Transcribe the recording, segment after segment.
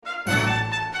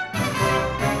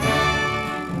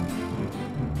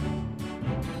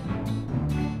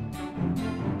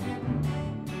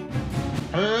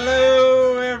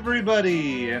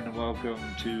everybody, and welcome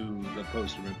to the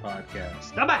Posterman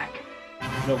Podcast. I'm back.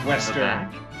 The Western.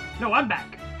 No, I'm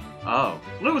back. Oh.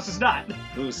 Lewis is not.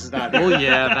 Lewis is not Well, here.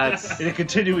 yeah, that's... In a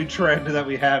continuing trend that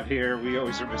we have here, we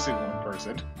always are missing one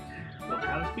person. Well,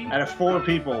 how does Out of 4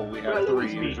 people, we have 3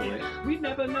 Lewis usually. We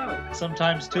never know.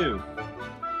 Sometimes 2.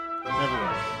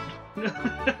 Never mind.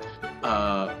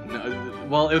 No,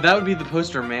 well, that would be the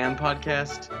Poster Man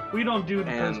podcast, We don't do the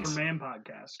And- Poster Man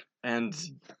podcast. and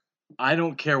I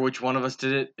don't care which one of us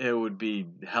did it, it would be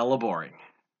hella boring.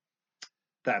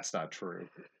 That's not true.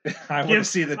 I want to Yes,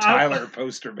 see the Tyler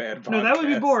Posterman Podcast. No, that would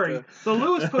be boring. The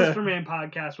Lewis Poster Man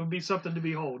podcast would be something to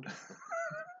behold.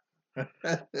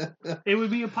 It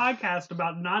would be a podcast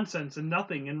about nonsense and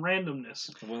nothing and randomness.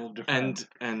 Willem Dafoe.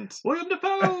 And William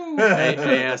Dafoe!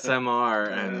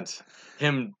 ASMR and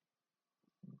him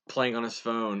playing on his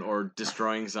phone or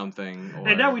destroying something. Or...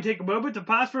 And now we take a moment to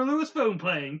pause for Lewis phone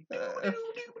playing.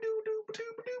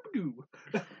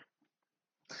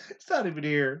 It's not even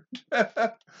here.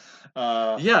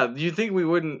 Yeah, you think we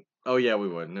wouldn't... Oh, yeah, we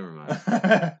would. Never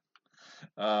mind.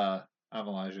 I'm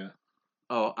Elijah.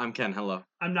 Oh, I'm Ken. Hello.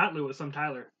 I'm not Lewis, I'm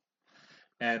Tyler.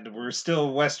 And we're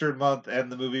still Western Month,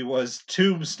 and the movie was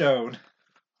Tombstone.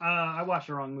 I watched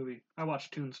the wrong movie. I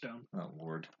watched Tombstone. Oh,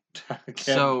 Lord.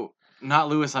 So, not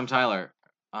Lewis, I'm Tyler.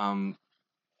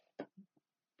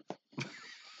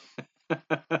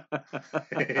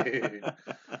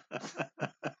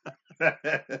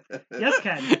 Yes,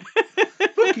 Ken.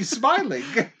 Look, he's smiling.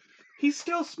 He's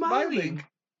still smiling.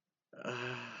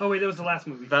 Oh, wait, that was the last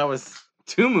movie. That was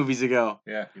 2 movies ago.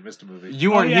 Yeah, you missed a movie.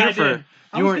 You weren't yeah, here I for... did.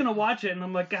 I You was weren't... going to watch it, and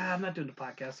I'm like, I'm not doing the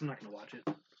podcast. I'm not going to watch it.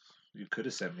 You could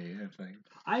have sent me anything.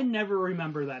 I never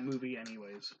remember that movie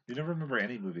anyways. You never remember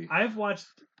any movie. I've watched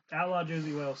Outlaw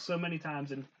Josie Wales so many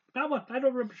times, and not one, I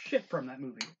don't remember shit from that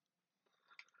movie.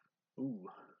 Ooh,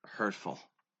 Hurtful.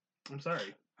 I'm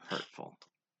sorry. Hurtful.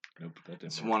 Nope, that didn't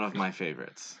It's work. one of my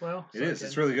favorites. Well, It is.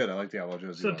 It's really good. I like the Outlaw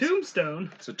Josie. So Wales.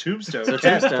 Tombstone. So Tombstone. So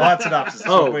Ken, Tombstone. Plot synopsis.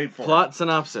 Oh, Wait for plot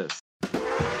synopsis.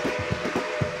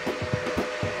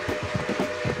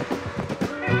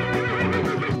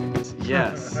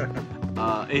 Yes.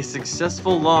 A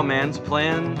successful lawman's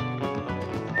plan...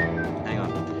 Hang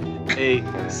on.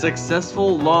 A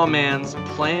successful lawman's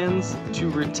plans to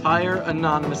retire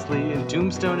anonymously in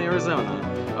Tombstone, Arizona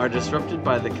are disrupted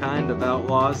by the kind of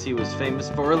outlaws he was famous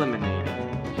for eliminating.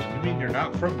 You mean you're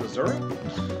not from Missouri?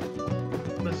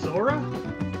 Missouri?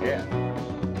 Yeah.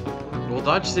 Well,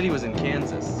 Dodge City was in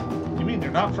Kansas. You mean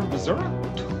you're not from Missouri?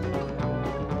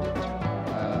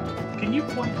 Can you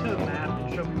point to a map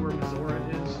and show me where Missouri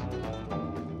is?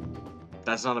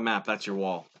 That's not a map, that's your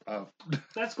wall. Oh.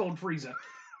 That's Gold Frieza.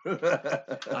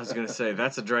 I was gonna say,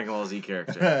 that's a Dragon Ball Z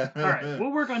character. All right,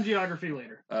 we'll work on geography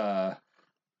later.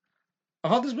 I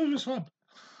thought this movie was fun.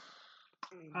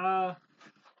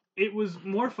 It was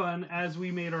more fun as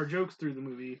we made our jokes through the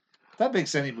movie. That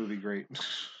makes any movie great.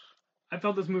 I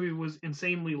felt this movie was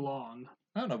insanely long.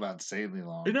 I don't know about insanely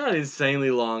long. It's not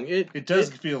insanely long. It does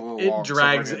feel a little long. It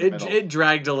drags. somewhere in the middle. It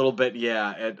dragged a little bit.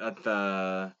 Yeah, at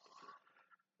the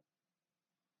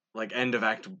like end of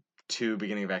Act 2,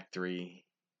 beginning of Act 3.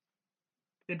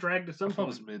 It dragged to I some thought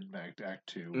it point. was Act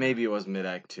 2. Maybe it was mid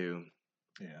Act 2.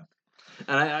 Yeah.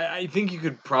 And I think you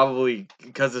could probably,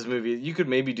 because this movie, you could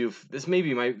maybe do this. This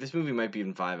movie might be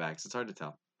in 5 acts. It's hard to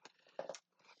tell.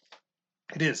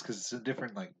 It is, because it's a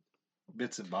different, like,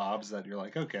 bits and bobs that you're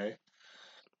like, okay.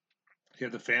 You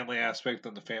have the family aspect,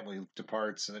 then the family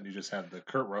departs, and then you just have the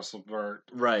Kurt Russell part.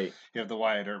 Right. You have the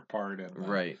Wyatt Earp part, and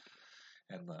Right.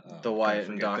 and The Wyatt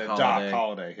and Doc Holliday. Doc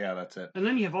Holliday. Yeah, that's it. And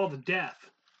then you have all the death.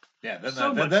 Yeah, then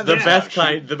So much then The Yeah. best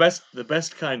kind. The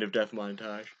best kind of death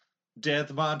montage. death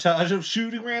montage of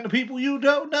shooting random people you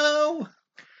don't know.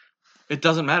 It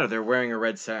doesn't matter. They're wearing a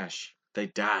red sash. They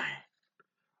die.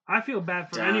 I feel bad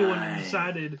for anyone Die. who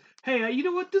decided, hey, you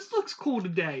know what? This looks cool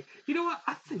today. You know what?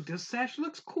 I think this sash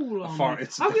looks cool on me.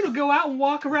 I'm going to go out and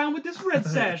walk around with this red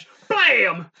sash.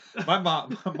 Bam!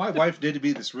 My wife did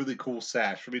me this really cool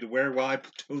sash for me to wear while I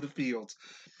tow the fields.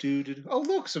 Dude, oh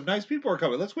look, some nice people are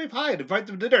coming. Let's wave hi and invite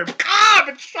them to dinner. Ah, I've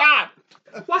been shot.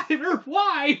 Why on earth?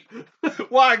 Why?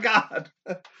 Why God?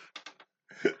 See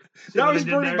Now what I he's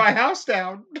did burning there? my house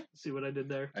down. See what I did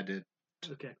there? I did.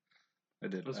 Okay. I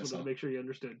did. Just I wanted saw. to make sure you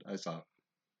understood. I saw.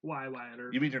 Why on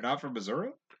earth? You mean you're not from Missouri?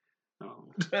 Oh.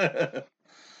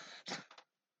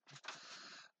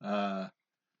 But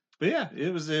yeah,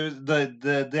 it was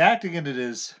the acting in it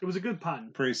is It was a good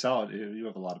pun. pretty solid. You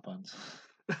have a lot of puns.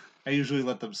 I usually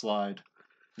let them slide.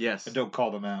 Yes. And don't call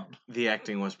them out. The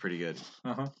acting was pretty good.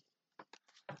 Uh-huh.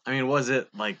 I mean, was it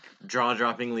like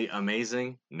jaw-droppingly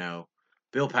amazing? No.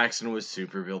 Bill Paxton was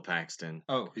super Bill Paxton.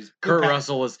 Oh, he's Kurt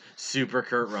Russell was super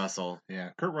Kurt Russell.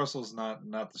 Yeah, Kurt Russell's not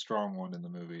the strong one in the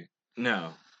movie. No.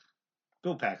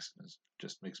 Bill Paxton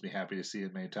just makes me happy to see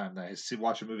it many times.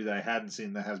 Watch a movie that I hadn't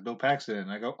seen that has Bill Paxton in it,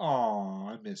 and I go, "Oh,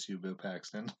 I miss you, Bill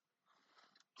Paxton."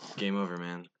 Game over,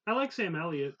 man. I like Sam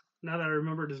Elliott. Now that I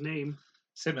remembered his name.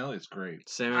 Sam Elliott's great.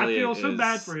 Sam Elliott I feel so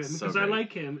bad for him because I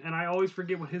like him, and I always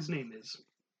forget what his name is.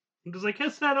 I'm just like,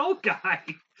 it's that old guy.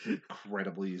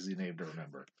 Incredibly easy name to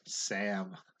remember.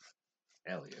 Sam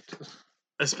Elliott.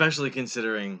 Especially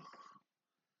considering.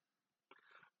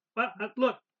 But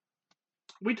look,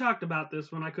 we talked about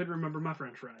this when I couldn't remember my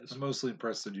French fries. I'm mostly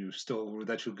impressed that you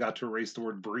got to erase the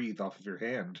word breathe off of your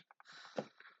hand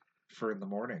for in the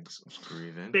mornings.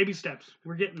 Breathe in. Baby steps.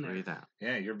 We're getting there. Breathe out.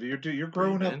 Yeah, you're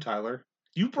growing up, Tyler.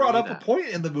 You brought Breathe up out. a point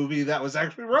in the movie that was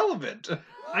actually relevant.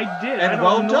 I did. And I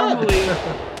don't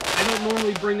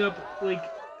normally bring up like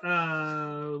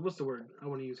what's the word I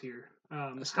want to use here?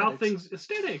 How things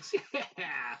aesthetics.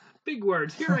 Yeah, big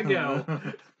words. Here I go.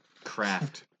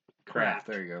 Craft.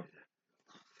 There you go.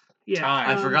 Yeah,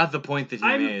 Time. I forgot the point that you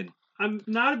made. I'm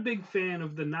not a big fan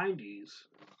of the '90s,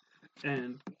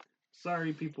 and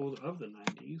sorry, people of the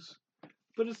 '90s,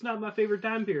 but it's not my favorite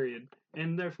time period,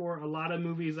 and therefore a lot of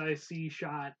movies I see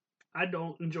shot I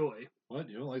don't enjoy. What?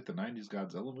 You don't like the '90s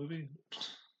Godzilla movie?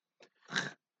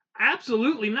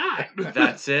 Absolutely not.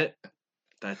 That's it.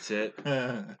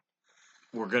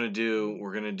 We're gonna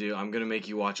do. I'm gonna make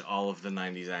you watch all of the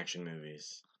 '90s action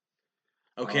movies.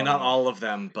 Okay, not all of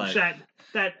them, but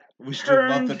that we should do a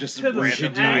month of just to the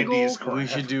random angle. '90s crap. we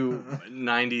should do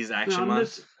 '90s action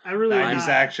month. I really '90s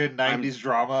action, '90s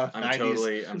drama, I'm 90s,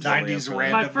 totally 90s up for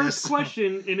randomness. My first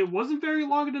question, and it wasn't very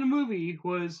long into the movie,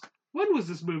 was when was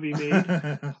this movie made?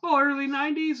 Oh, early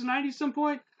 '90s, '90s some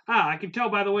point. I can tell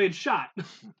by the way it's shot.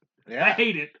 Yeah. I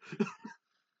hate it.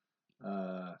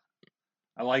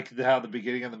 I like how the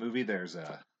beginning of the movie there's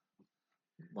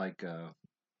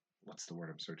what's the word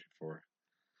I'm searching for?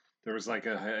 There was like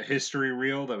a history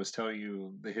reel that was telling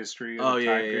you the history of the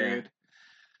time period.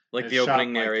 Like And the it's shot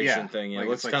opening narration thing. Yeah, like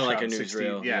looks it's kind of like shot a in 16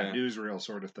 newsreel. Yeah, newsreel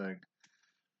sort of thing.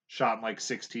 Shot in like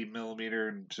 16 millimeter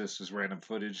and just as random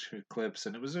footage clips,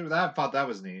 and I thought that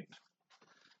was neat.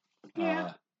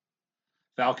 Yeah.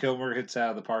 Val Kilmer hits out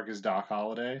of the park as Doc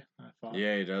Holliday. I thought.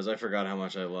 Yeah, he does. I forgot how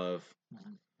much I love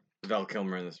Val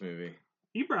Kilmer in this movie.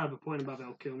 You brought up a point about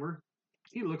Val Kilmer.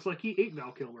 He looks like he ate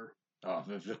Val Kilmer.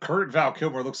 The current Val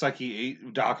Kilmer looks like he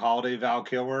ate Doc Holliday Val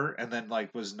Kilmer and then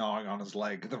like was gnawing on his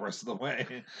leg the rest of the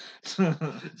way.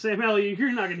 Sam Elliott,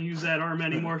 you're not going to use that arm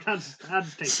anymore. I'll just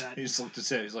take that. He just looked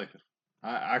at it. He's like,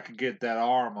 I could get that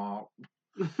arm off.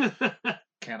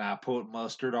 Can I put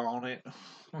mustard on it?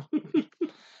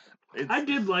 I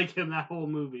did like him that whole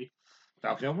movie.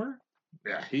 Val Kilmer?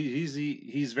 Yeah,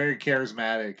 he's very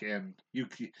charismatic, and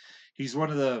he's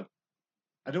one of the.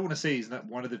 I don't want to say he's not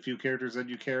one of the few characters that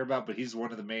you care about, but he's one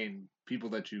of the main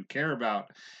people that you care about,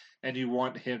 and you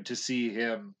want him to see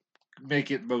him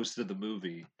make it most of the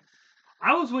movie.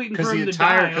 I was waiting for him to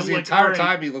die. Because the entire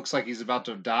time he looks like he's about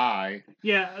to die.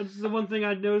 Yeah, it's the one thing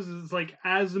I noticed is like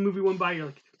as the movie went by, you're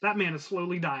like, that man is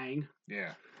slowly dying.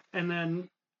 Yeah. And then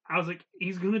I was like,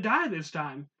 he's gonna die this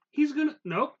time.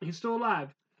 Nope, he's still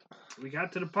alive. We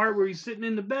got to the part where he's sitting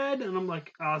in the bed, and I'm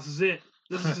like, oh, this is it.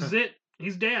 This is it.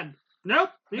 He's dead.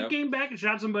 Nope. He came back and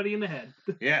shot somebody in the head.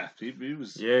 Yeah, he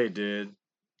was. Yeah, he did.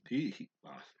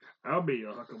 I'll be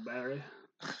your Huckleberry.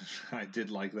 I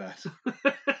did like that.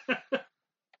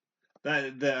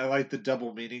 I like the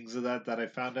double meanings of that I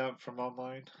found out from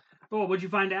online. Oh, what'd you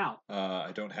find out?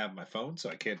 I don't have my phone, so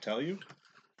I can't tell you.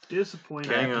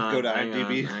 Disappointing. Hang on, go to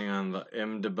IMDb. hang on. The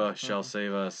MDBA shall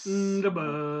save us.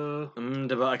 MDBA.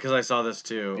 MDBA, because I saw this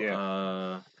too.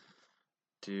 Yeah.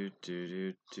 Do.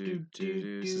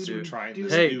 Trying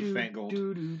this Hey,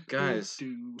 newfangled. guys,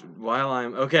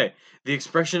 the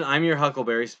expression "I'm your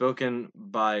Huckleberry" spoken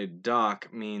by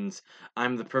Doc means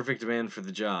 "I'm the perfect man for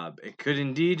the job." It could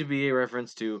indeed be a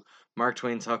reference to Mark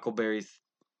Twain's Huckleberry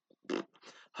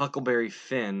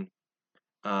Finn,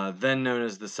 then known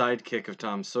as the sidekick of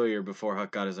Tom Sawyer before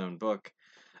Huck got his own book.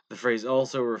 The phrase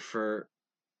also refers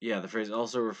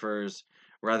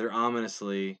rather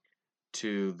ominously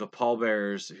to the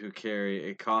pallbearers who carry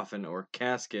a coffin or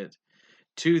casket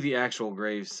to the actual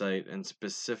grave site, and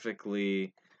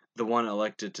specifically the one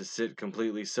elected to sit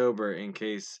completely sober in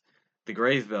case the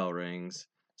grave bell rings.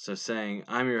 So saying,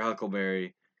 "I'm your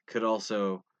Huckleberry" could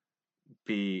also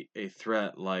be a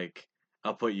threat like,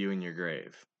 "I'll put you in your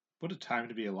grave." What a time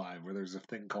to be alive where there's a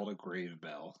thing called a grave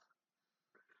bell.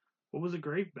 What was a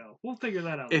grave bell? We'll figure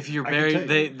that out. If later. you're I can tell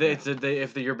buried, you,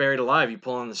 if you're buried alive, you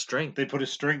pull on the string. They put a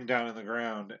string down in the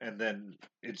ground, and then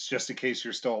it's just in case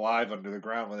you're still alive under the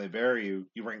ground when they bury you.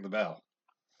 You ring the bell.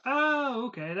 Oh,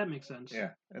 okay, that makes sense.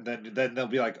 Yeah, and then they'll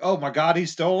be like, "Oh my God,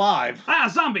 he's still alive!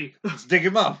 Ah, zombie! Let's dig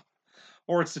him up."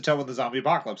 Or it's to tell when the zombie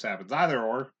apocalypse happens. Either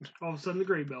or. All of a sudden, the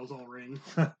grave bells all ring.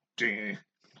 Ding.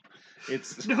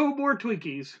 It's No more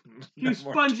Twinkies. You no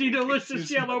more spongy, Twinkies, delicious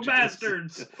you yellow spongy,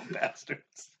 bastards. delicious yellow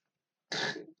bastards.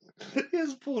 He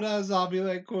just pulled out a zombie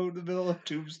like quote in the middle of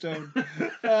Tombstone.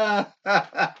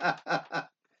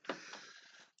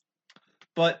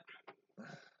 But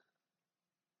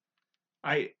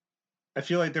I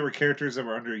feel like there were characters that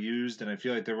were underused, and I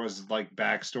feel like there was like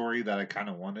backstory that I kind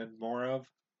of wanted more of.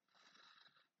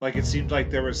 Like it seemed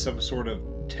like there was some sort of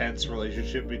tense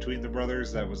relationship between the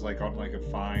brothers that was like on like a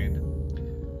fine,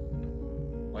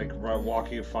 like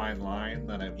walking a fine line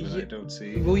that I don't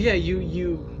see. Well, yeah,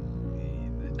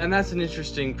 and that's an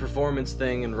interesting performance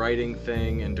thing and writing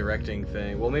thing and directing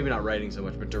thing. Well, maybe not writing so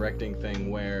much, but directing thing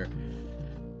where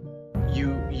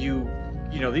you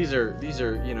know these are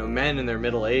men in their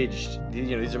middle-aged,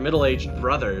 these are middle-aged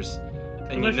brothers,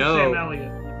 and Unless you're Sam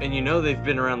Elliott. and they've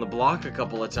been around the block a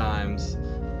couple of times,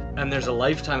 and there's a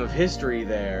lifetime of history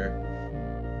there,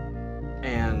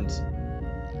 and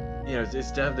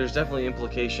there's definitely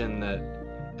implication that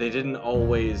they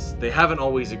haven't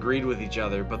always agreed with each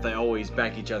other, but they always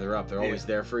back each other up. They're always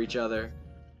there for each other.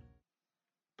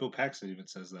 Bill Paxton even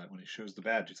says that when he shows the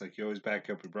badge. He's like, "You always back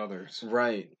up your brothers."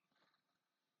 Right.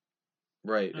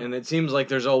 Oh. And it seems like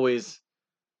there's always.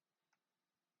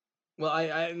 Well,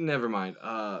 I never mind.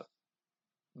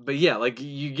 But yeah, like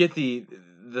you get the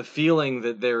feeling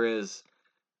that there is,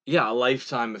 a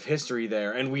lifetime of history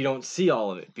there, and we don't see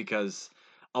all of it because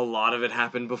a lot of it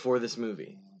happened before this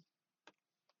movie.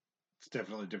 It's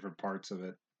definitely different parts of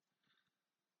it.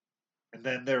 And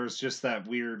then there was just that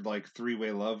weird like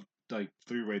three-way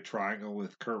triangle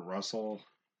with Kurt Russell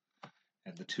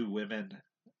and the two women.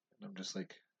 And I'm just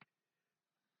like,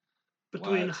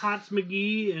 between what? Hots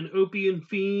McGee and Opium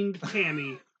Fiend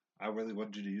Tammy. I really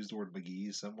wanted you to use the word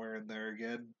McGee somewhere in there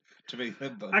again to make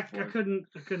them both. I couldn't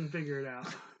figure it out.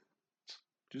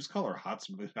 Just call her Hots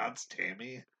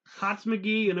Tammy. Hots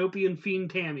McGee and Opium Fiend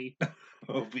Tammy.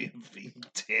 Opium Fiend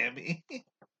Tammy.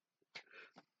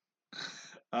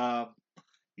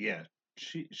 Yeah,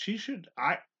 she should.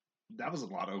 That was a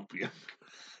lot of opium.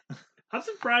 I'm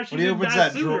surprised she when he didn't opens die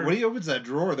that sooner. drawer, when he opens that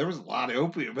drawer, there was a lot of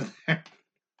opium in there.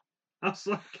 I was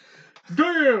like,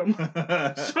 damn,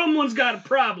 someone's got a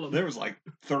problem. There was like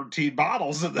 13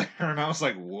 bottles in there, and I was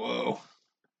like, whoa,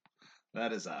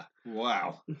 that is a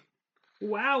wow.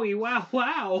 Wowie,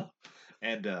 wow.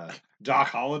 And Doc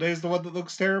Holliday's the one that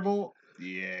looks terrible.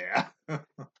 Yeah.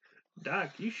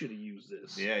 Doc, you should have used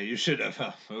this. Yeah, you should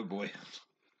have. Oh boy.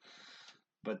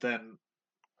 But then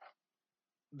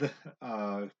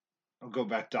I'll go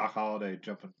back Doc Holliday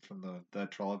jumping from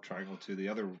that love triangle to the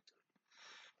other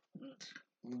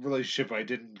relationship I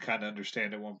didn't kind of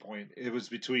understand at one point. It was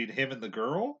between him and the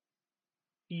girl.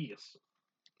 Yes.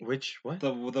 Which what?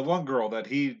 The one girl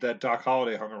that Doc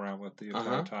Holliday hung around with the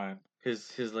entire time.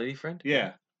 His lady friend?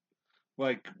 Yeah.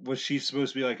 Like, was she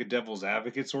supposed to be like a devil's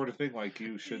advocate sort of thing? Like,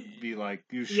 you should be like,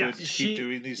 you should keep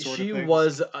doing these sort of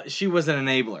things? She was an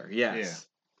enabler, yes.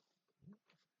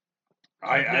 Yeah.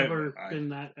 I've never been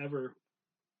that ever.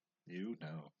 You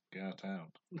know. Get out of town.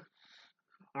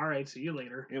 All right, see you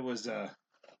later. It was, that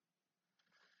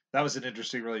was an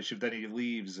interesting relationship. Then he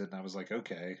leaves, and I was like,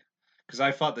 okay. Because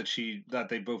I thought that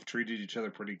they both treated each other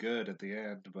pretty good at the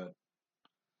end, but...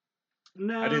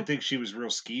 No, I didn't think she was real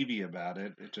skeevy about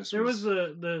it. It just was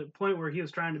the point where he was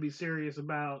trying to be serious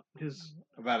about his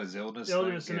illness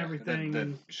and everything,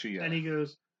 and he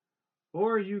goes,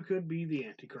 "Or you could be the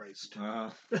Antichrist." I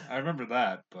remember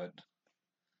that, but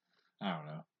I don't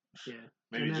know. Yeah,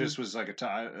 maybe it just was like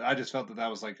I just felt that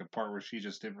was like a part where she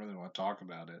just didn't really want to talk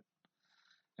about it,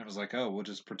 and was like, "Oh, we'll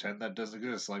just pretend that doesn't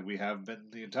exist, like we have been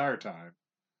the entire time."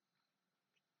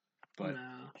 But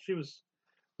no, she was.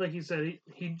 Like he said,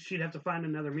 she'd have to find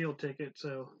another meal ticket,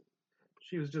 so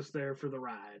she was just there for the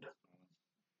ride.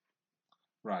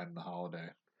 Riding the holiday.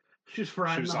 She was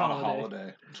riding the holiday. On a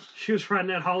holiday. She was riding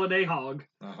that holiday hog.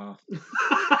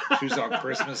 She was on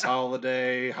Christmas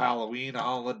holiday, Halloween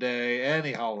holiday,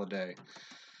 any holiday.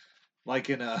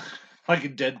 Like in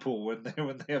Deadpool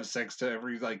when they have sex to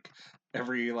every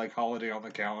holiday on the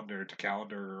calendar to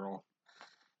Calendar Girl.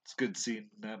 It's a good scene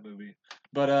in that movie.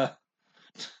 But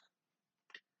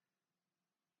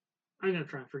I'm gonna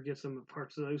try and forget some of the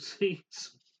parts of those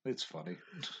scenes. It's funny.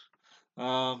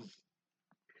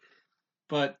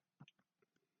 But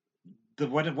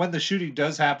when the shooting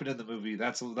does happen in the movie,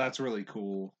 that's really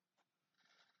cool.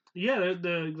 Yeah,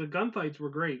 the gunfights were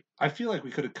great. I feel like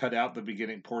we could have cut out the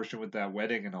beginning portion with that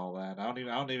wedding and all that. I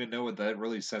don't even know what that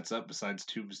really sets up besides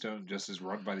Tombstone just is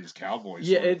run by these cowboys.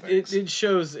 Yeah, sort of things.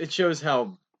 it shows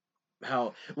how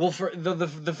well, for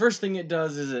the first thing it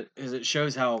does is it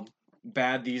shows how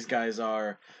bad these guys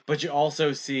are, but you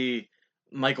also see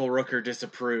Michael Rooker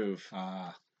disapprove,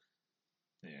 Yeah.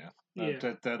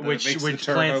 Yeah. That which makes the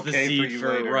turn plants the okay seed for you for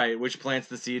later. right, which plants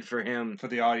the seed for him, For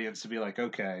the audience to be like,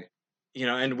 okay. you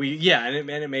know, and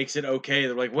it makes it okay.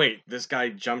 They're like, wait, this guy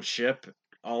jumped ship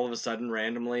all of a sudden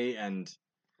randomly, and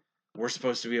we're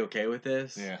supposed to be okay with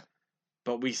this. Yeah.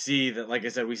 But we see that, like I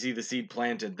said, we see the seed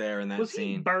planted there in that Was he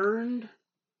scene. burned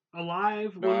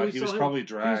alive when we He saw was him? probably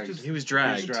dragged. He was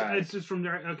dragged. It's just from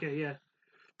there. Okay, yeah.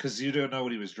 Because you don't know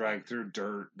what he was dragged through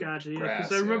dirt. Gotcha, yeah. Grass,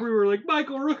 Because I remember yeah. we were like,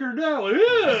 Michael Rooker now.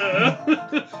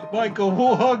 Yeah. Michael,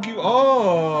 we'll hug you.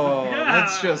 Oh, Yeah,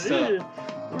 that's just yeah.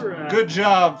 We're, good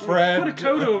job, Fred. Put a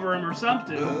coat over him or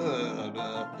something.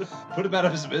 Put him out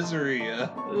of his misery.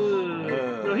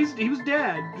 No, he was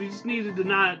dead. We just needed to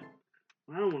not.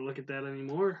 I don't want to look at that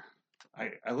anymore.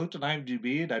 I looked at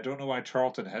IMDb and I don't know why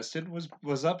Charlton Heston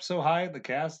was up so high in the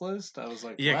cast list. I was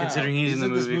like, Yeah, wow, considering he's in the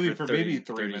this movie for 30 maybe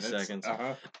 3 30 minutes. seconds.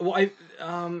 Uh-huh. Well,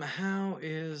 how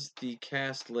is the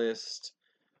cast list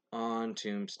on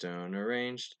Tombstone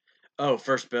arranged? Oh,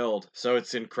 first build, so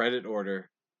it's in credit order.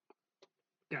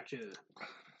 Gotcha.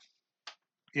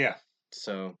 Yeah,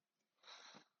 So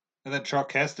and then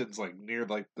Chuck Heston's like near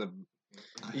like the.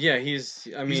 yeah, he's.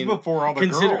 I mean, he's before all the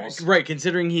girls. right?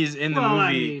 Considering he's in the Well, movie,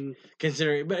 I mean,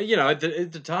 considering, but you know, at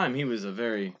the time, he was a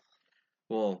very,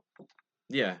 well,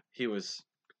 yeah, he was.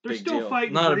 they're Big still deal.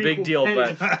 fighting. Not for a big equal deal, pay.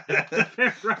 but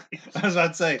Right. I was about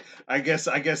to say, I guess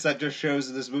that just shows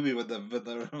in this movie when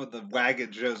the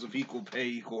wagon shows of equal pay,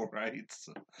 equal rights.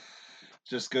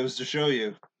 Just goes to show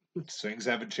you, things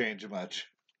haven't changed much.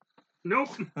 Nope.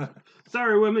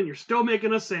 Sorry, women, you're still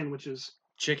making us sandwiches.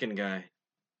 Chicken Guy,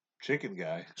 Chicken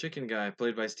guy.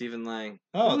 played by Stephen Lang.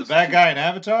 Oh, the Who's bad guy in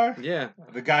Avatar. Yeah,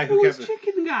 The guy Who who was kept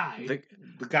Chicken Guy?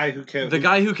 the guy who kept the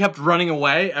guy who kept running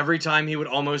away every time he would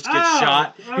almost get Oh,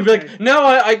 shot. He'd be okay. like, "No,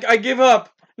 I give up.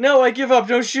 No, I give up.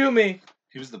 Don't shoot me."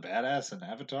 He was the badass in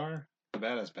Avatar. The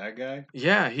badass bad guy.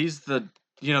 Yeah, he's the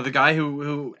guy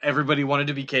who everybody wanted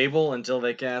to be Cable until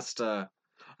they cast Yeah.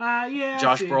 I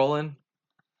Josh see. Brolin.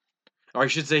 Or I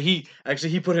should say he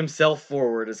put himself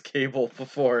forward as Cable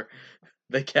before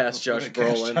they cast Before Josh they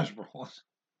cast Brolin. Josh Brolin.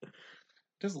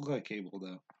 Doesn't look like Cable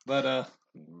though. But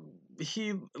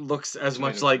He looks as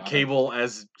much Tomato, like tomato. Cable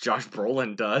as Josh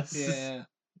Brolin does. yeah,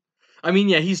 I mean,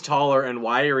 yeah, he's taller and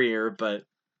wirier, but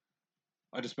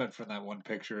I just meant from that one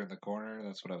picture in the corner.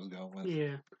 That's what I was going with.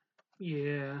 Yeah.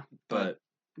 Yeah. but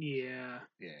Yeah.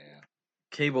 Yeah.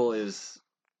 Cable is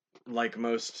like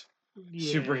most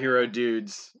Yeah. superhero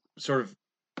dudes, sort of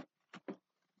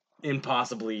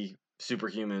impossibly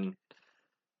superhuman.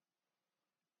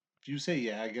 If you say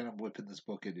yeah again, I'm whipping this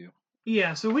book at you.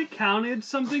 Yeah. So we counted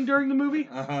something during the movie.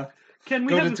 Uh-huh. Can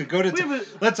we Go have? to we have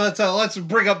a- let's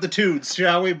bring up the tunes,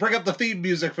 shall we? Bring up the theme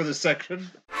music for this section.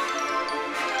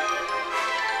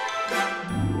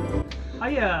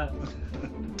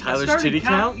 Tyler's started titty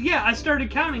count? Yeah, I started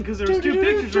counting because there was 2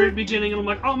 pictures right at the beginning, and I'm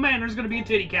like, oh man, there's gonna be a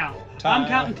titty count. I'm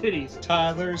counting titties.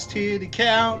 Tyler's titty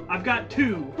count. I've got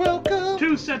 2. Welcome.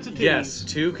 2 sets of titties. Yes,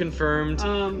 2 confirmed,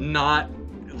 not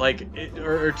like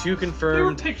or 2 They were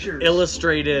confirmed pictures.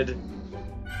 illustrated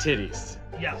titties.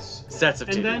 Yes. Sets of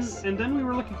And titties. then we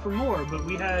were looking for more, but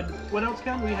we had what else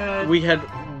count? We had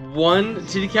 1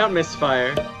 titty count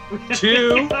misfire,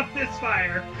 2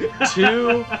 misfire.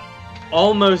 2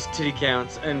 almost titty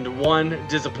counts, and 1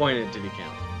 disappointed titty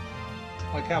count.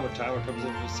 Like how when Tyler comes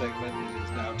into this segment, it is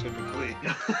now typically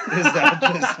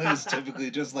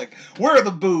just like, where are the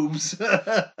boobs?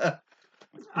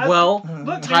 Well,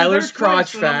 Look, Tyler's they're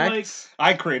twice, crotch and I'm facts,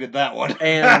 I created that one.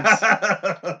 and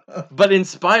but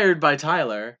inspired by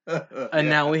Tyler, and Yeah.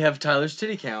 now we have Tyler's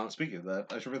titty count. Speaking of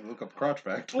that, I should really look up crotch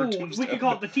fact. Oh, For we Tombstone. could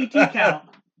call it the TT count,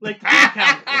 like the T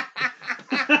count.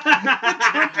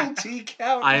 Triple T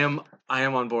count. I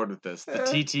am on board with this. The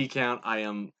TT count, I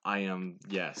am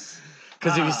yes.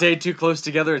 Because if you say it too close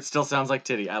together, it still sounds like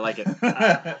titty. I like it.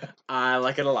 I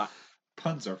like it a lot.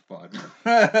 Puns are fun.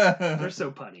 They're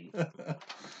so punny.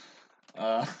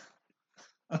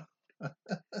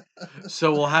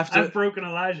 So we'll have I've to, broken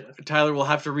Elijah. Tyler, we'll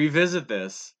have to revisit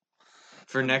this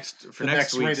for next the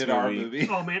next week's rated R movie.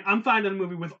 Oh man, I'm finding a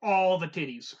movie with all the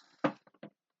titties,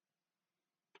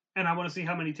 and I want to see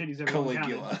how many titties everyone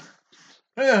counted.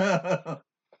 Caligula.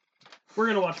 We're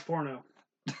gonna watch porno.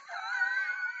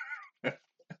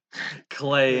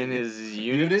 clay in his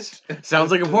unit. Unit?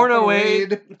 Sounds like a porno,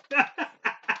 Wade.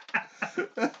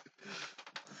 Wade.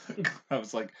 I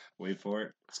was like, wait for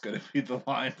it. It's gonna be the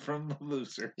line from the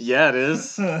losers. Yeah, it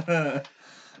is.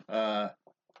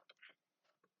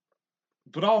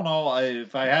 But all in all,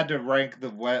 if I had to rank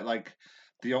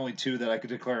the only two that I could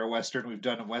declare a Western we've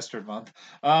done in Western Month,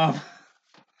 I'd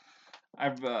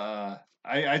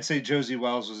say Josie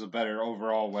Wells was a better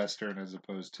overall Western as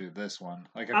opposed to this one.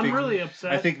 I'm really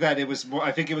upset. I think that it was more.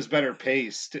 I think it was better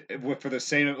paced for the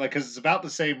same because it's about the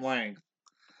same length.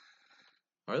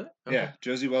 Are they? Okay. Yeah,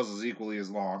 Josie Wells is equally as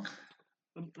long.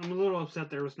 I'm a little upset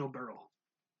there was no barrel.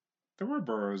 There were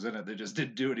burrows in it. They just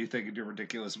didn't do anything in your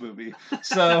ridiculous movie.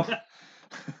 So,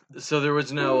 So there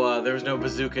was no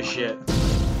bazooka shit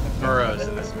burrows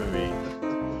in this movie,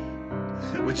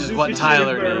 which is what Bazooka shit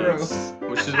Tyler burrows. needs.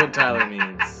 Which is what Tyler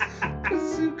needs.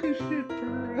 bazooka shit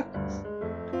burrows.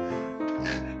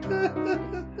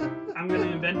 I'm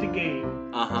gonna invent a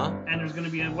game, Uh huh. and there's gonna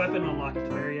be a weapon unlocked at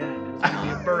the very end. It's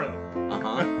gonna be a burrow. Uh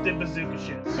huh. The bazooka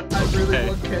shit. I really Okay.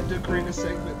 want Ken to create a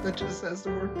segment that just has the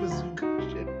word bazooka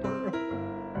shit burrow.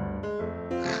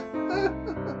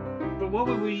 But what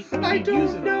would we I we'd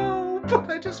use don't it on? know, but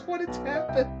I just want it to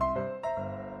happen.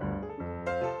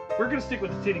 We're gonna stick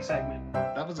with the titty segment.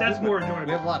 That was a That's good more one. enjoyable.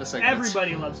 We have a lot of segments.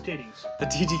 Everybody loves titties. The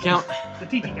TT count. The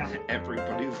TT count.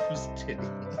 Everybody loves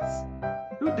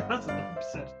titties. Who doesn't love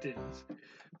such titties?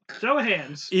 Show of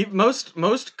hands.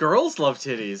 Most girls love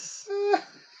titties.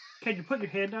 Can you put your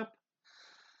hand up?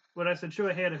 When I said show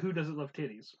a hand of who doesn't love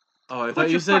titties. Oh, I Put thought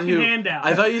you your said fucking who. hand down.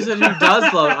 I thought you said who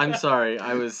does love. I'm sorry.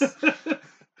 I was.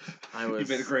 You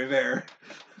made a grave error.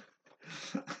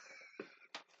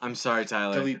 I'm sorry,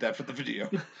 Tyler. Delete that from the video.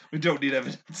 We don't need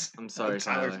evidence. I'm sorry, of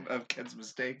Tyler. Of Ken's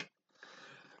mistake.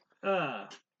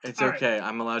 It's All okay.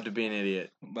 I'm allowed to be an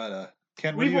idiot. But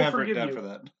Ken, We what do you will have written forgive down you. for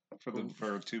that?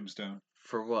 For Tombstone?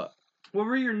 For what? What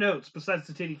were your notes besides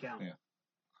the titty count? Yeah.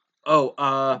 Oh,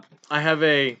 I have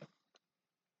a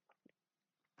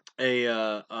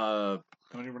How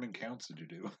many running counts did you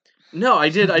do? No, I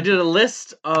did a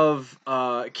list of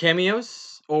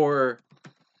cameos or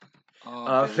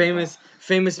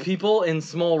famous people in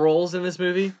small roles in this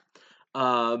movie.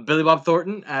 Billy Bob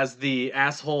Thornton as the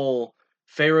asshole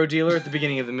Pharaoh dealer at the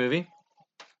beginning of the movie.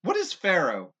 What is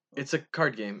Pharaoh? It's a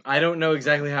card game. I don't know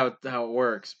exactly how it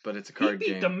works, but it's a He card beat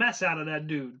game. the mess out of that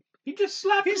dude. He just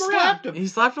slapped He him slapped around. him. He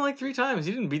slapped him like 3 times.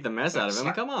 He didn't beat the mess out of him.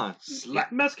 Slap. Come on.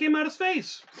 Slap. Mess came out his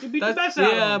face. He beat the That's, mess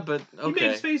out yeah, of him. but He made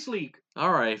okay. his face leak.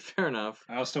 All right, fair enough.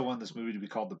 I also want this movie to be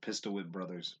called the Pistol Whip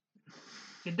Brothers.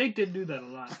 Yeah, they did do that a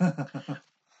lot.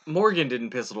 Morgan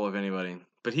didn't pistol whip anybody,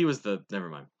 but he was the never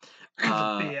mind.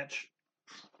 Bitch.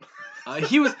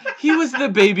 He was the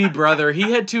baby brother.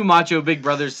 He had 2 macho big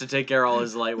brothers to take care of all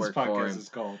his light This work for podcast him. is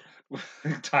called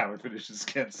Tyler finishes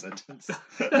Ken's sentence.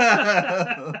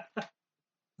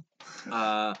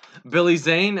 Billy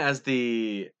Zane as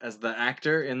the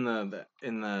actor in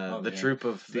the troupe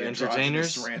of the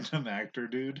entertainers. androgynous random actor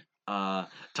dude.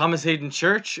 Thomas Hayden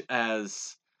Church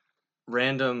as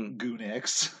random Goon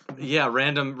X.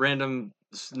 random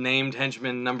named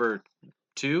henchman number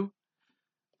 2.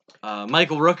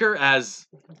 Michael Rooker as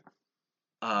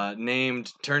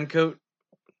named Turncoat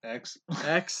X.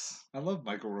 X, I love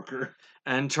Michael Rooker.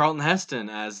 and Charlton Heston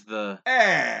as the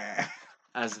Eh.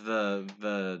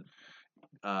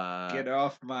 Get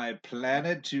off my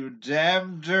planet, you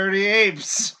damn dirty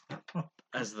apes!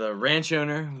 as the ranch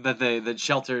owner that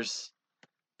shelters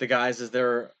the guys as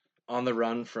they're on the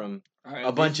run from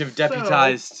a bunch of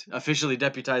officially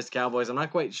deputized cowboys. I'm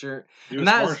not quite sure. U.S.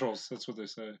 that is- Marshals, that's what they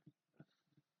say.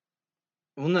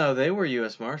 Well, no, they were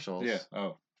U.S. Marshals. Yeah.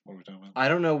 Oh, what are we talking about? I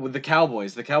don't know with the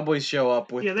Cowboys. The Cowboys show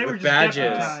up with, Yeah, they were with just badges.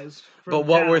 deputized for But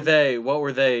the what were town. they? What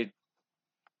were they?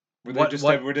 Were What- they just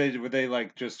what- were they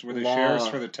like just were they Law. sheriffs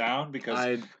for the town because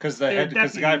I the They're the guy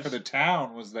for deputies. the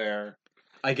town was there.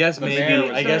 guess The maybe.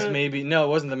 mayor I was guess the- maybe. No, it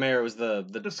wasn't the mayor. It was the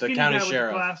skinny county guy with the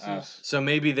sheriff. glasses. So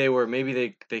maybe they were.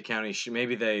 Maybe they county.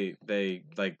 Maybe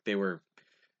they were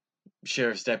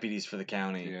sheriff's deputies for the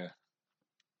county. Yeah.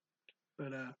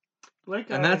 But like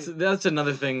And that's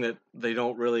another thing that they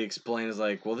don't really explain is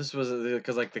like, well, this was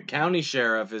because like the county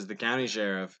sheriff is the county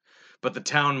sheriff, but the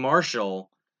town marshal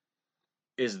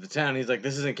is the town. He's like,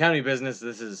 this isn't county business.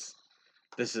 This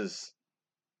is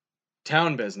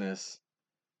town business.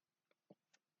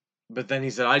 But then he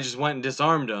said, I just went and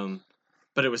disarmed them,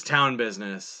 but it was town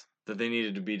business that they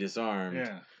needed to be disarmed.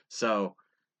 Yeah. So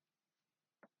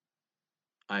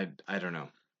I don't know.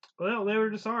 Well, they were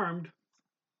disarmed,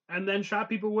 and then shot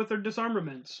people with their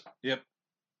disarmaments. Yep.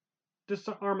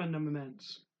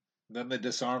 Disarmaments. Then they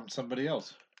disarmed somebody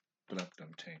else. But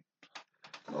I'm tame.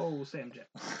 Oh, Sam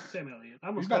Elliott. I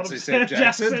almost You about called to him say Sam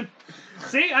Jackson?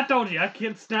 See, I told you. I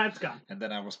can't. It's gone. And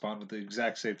then I respond with the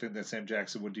exact same thing that Sam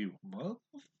Jackson would do.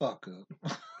 Motherfucker.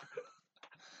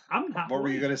 I'm not. What were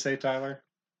you worried. going to say, Tyler?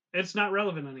 It's not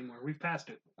relevant anymore. We've passed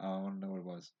it. I want to know what it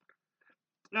was.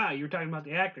 You were talking about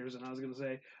the actors, and I was going to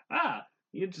say,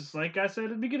 you just like I said at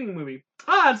the beginning of the movie.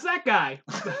 It's that guy.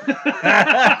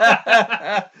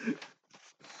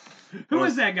 Who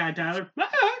is that guy, Tyler?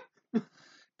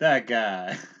 That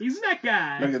guy. He's that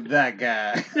guy. Look at that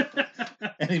guy.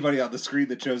 Anybody on the screen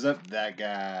that shows up, that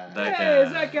guy. Hey,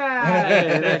 it's that guy.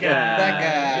 Hey, that guy.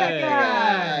 That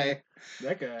guy.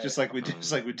 That guy. Just like we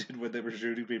did when they were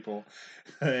shooting people.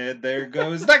 And there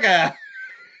goes that guy.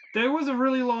 There was a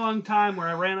really long time where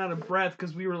I ran out of breath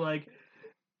because we were like,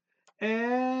 and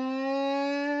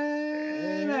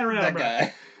I ran out of breath.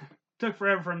 Guy. Took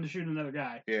forever for him to shoot another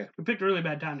guy. Yeah. We picked a really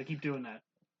bad time to keep doing that.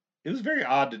 It was very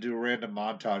odd to do a random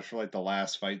montage for like the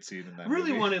last fight scene in that I really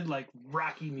movie. wanted like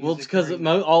Rocky music. Well, it's because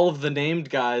all of the named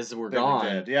guys were They were gone.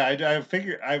 dead. Yeah, I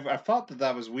figured. I thought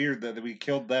that was weird that we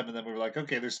killed them, and then we were like,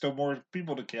 okay, there's still more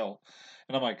people to kill,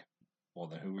 and I'm like, well,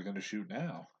 then who are we going to shoot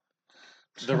now?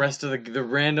 The rest of the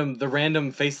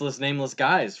random faceless, nameless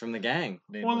guys from the gang.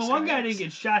 Well, the Nameless one guy guys. didn't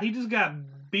get shot. He just got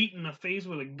beat in the face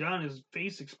with a gun. His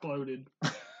face exploded.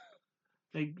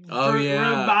 They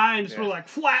rode by and just were like,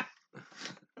 flap!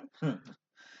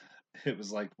 It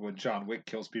was like when John Wick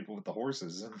kills people with the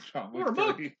horses and John Wick Or a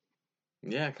book. 3.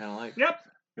 Yeah, kind of like. Yep.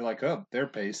 You're like, oh, they're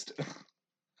paced.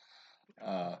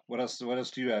 What else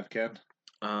do you have, Ken?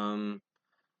 Well,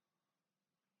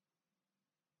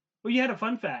 you had a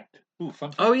fun fact. Ooh,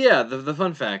 fun fact. Oh yeah, the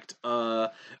fun fact.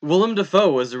 Willem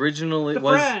Dafoe was originally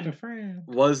The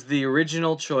was the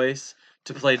original choice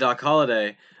to play Doc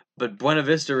Holliday, but Buena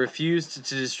Vista refused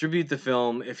to distribute the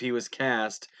film if he was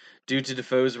cast due to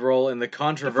Dafoe's role in the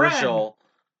controversial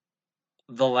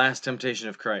The Last Temptation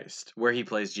of Christ, where he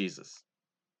plays Jesus.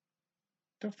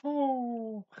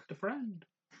 Dafoe. The friend.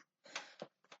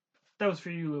 That was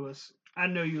for you, Lewis. I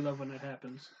know you love when that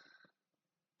happens.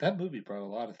 That movie brought a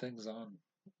lot of things on.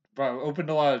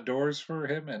 Opened a lot of doors for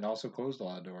him and also closed a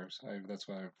lot of doors. That's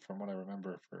why, from what I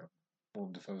remember, for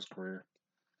Willem Dafoe's career.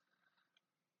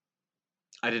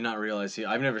 I did not realize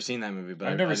I've never seen that movie, but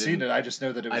I've never seen it. I just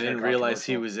know that it was. I didn't realize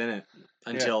he was in it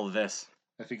until this.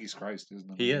 I think he's Christ,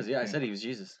 isn't He is. Yeah, I said he was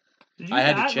Jesus. Did you I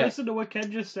had to not check. listen to what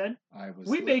Ken just said? I was.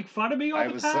 We make fun of me all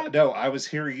the time? No, I was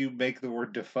hearing you make the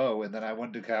word Defoe, and then I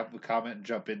wanted to comment and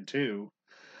jump in too.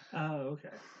 Oh, okay.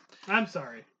 I'm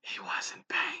sorry. He wasn't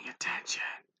paying attention.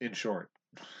 In short.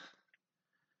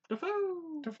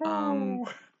 Defoe. Defoe.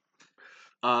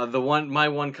 My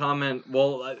one comment.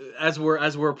 Well, as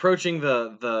we're approaching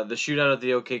the shootout at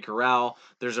the OK Corral,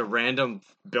 there's a random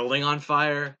building on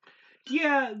fire.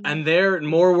 Yeah. And they're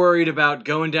more worried about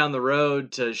going down the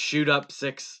road to shoot up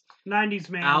 6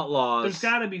 90s man. outlaws. There's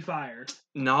got to be fire.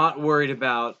 Not worried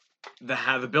about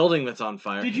the building that's on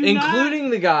fire, Did you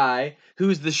including the guy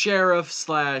who's the sheriff /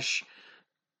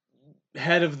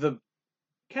 head of the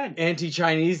Ken.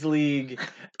 anti-Chinese league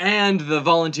and the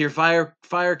volunteer fire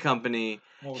company.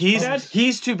 Well,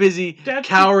 He's too busy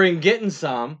cowering, getting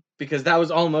some, because that was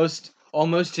almost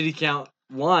titty count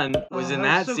 1 was in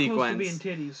that so sequence. Close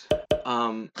to being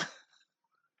titties.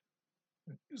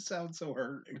 You sound so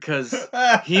hurt. Because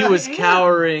he was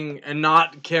cowering and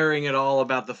not caring at all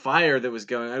about the fire that was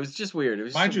going. It was just weird. It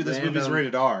was Mind you, this movie's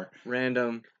rated R.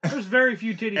 Random. There's very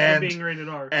few titties for being rated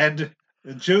R. And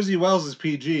Josie Wells is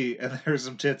PG, and there's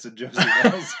some tits in Josie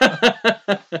Wells.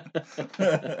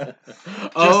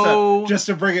 Just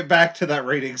to bring it back to that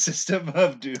rating system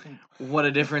of Doom. What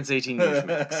a difference 18 years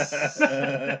makes.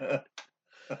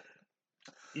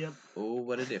 Yep. Oh,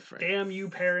 what a difference. Damn you,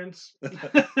 parents.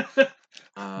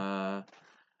 And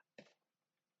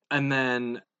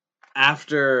then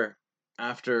after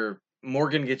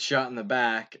Morgan gets shot in the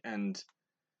back and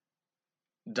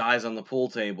dies on the pool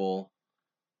table,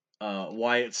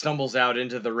 Wyatt stumbles out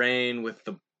into the rain with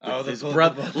his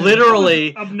brother.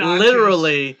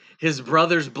 Literally, his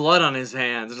brother's blood on his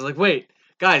hands. It's like, wait,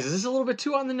 guys, is this a little bit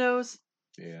too on the nose?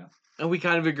 Yeah. And we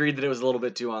kind of agreed that it was a little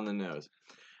bit too on the nose.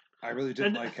 I really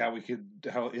didn't like how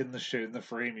in the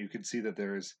frame you could see that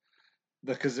there's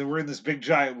because we're in this big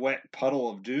giant wet puddle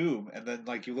of doom, and then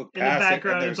like you look past in the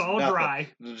background, it and there's it's all nothing. dry.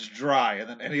 It's dry, and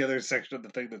then any other section of the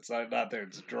thing that's not there,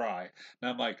 it's dry.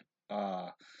 And I'm like,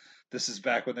 this is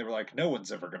back when they were like, no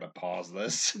one's ever gonna pause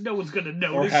this. No one's gonna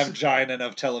notice. Or have giant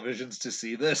enough televisions to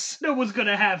see this. No one's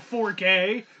gonna have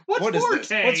 4K. What's 4K? Is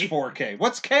this? What's 4K?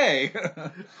 What's K?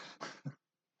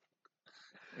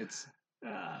 It's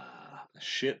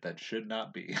shit that should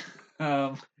not be.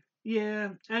 Yeah,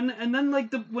 and then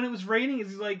like when it was raining,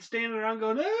 he's like standing around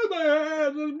going, "Oh my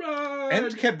God, blood!"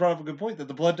 And Ken brought up a good point that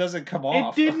the blood doesn't come It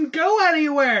off. didn't go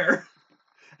anywhere.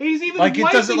 He's even Like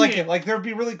it doesn't wiping like it. Like there'd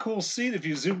be a really cool scene if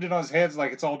you zoomed in on his hands,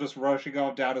 like it's all just rushing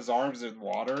off down his arms in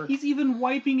water. He's even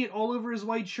wiping it all over his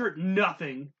white shirt.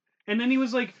 Nothing. And then he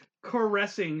was like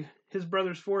caressing his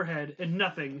brother's forehead, and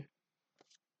nothing.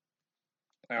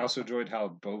 I also enjoyed how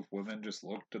both women just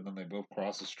looked and then they both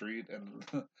crossed the street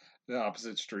and the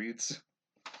opposite streets.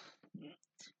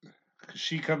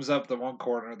 She comes up the one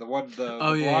corner, the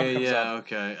Oh yeah, blonde yeah, comes yeah. up.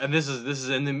 Okay, and this is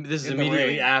in the this is In the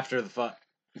immediately rain. after the fight.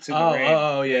 It's in the rain.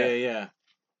 Oh, yeah.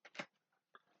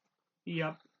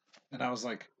 Yep. And I was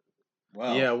like,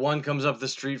 well, Yeah, one comes up the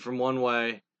street from one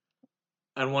way,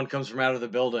 and one comes from out of the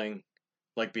building,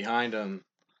 like behind him.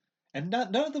 And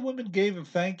none of the women gave a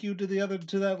thank you to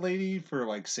that lady for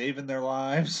like saving their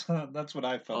lives. That's what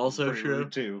I felt. Also was pretty true.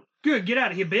 rude too. Good, get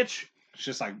out of here, bitch. It's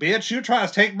just like, bitch, you try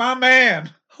to take my man.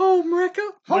 Home wrecker.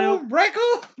 Well- Home wrecker.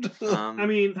 I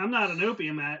mean, I'm not an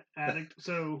opium addict,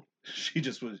 so She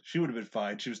would have been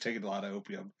fine. She was taking a lot of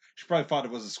opium. She probably thought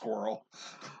it was a squirrel.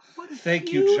 what a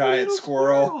Thank you, cute giant little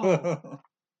squirrel.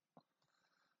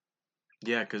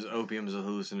 Yeah, because opium's a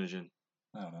hallucinogen.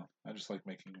 I don't know. I just like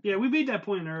making. Yeah, we made that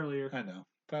point earlier. I know.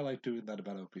 But I like doing that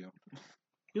about opium.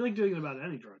 You like doing it about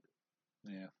any drug.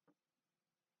 Yeah.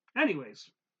 Anyways,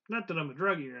 not that I'm a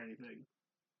druggie or anything.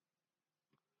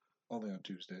 Only on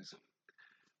Tuesdays.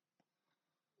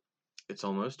 It's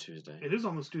almost Tuesday. It is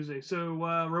almost Tuesday, so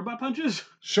robot punches.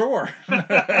 Sure.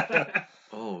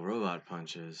 Oh, robot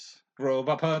punches.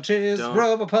 Robot punches. Don't-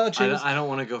 Robot punches. I don't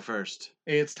want to go first.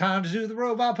 It's time to do the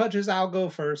robot punches. I'll go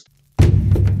first.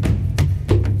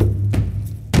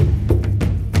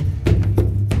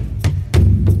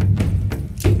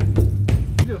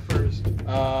 You go first.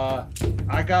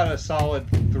 I got a solid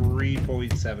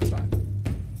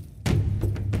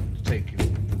 3.75. Take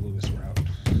the Lewis route.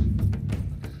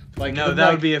 Like No,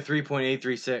 that would be a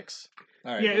 3.836.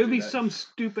 All right, Yeah, we'll it would do be that. some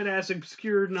stupid ass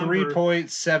obscure number.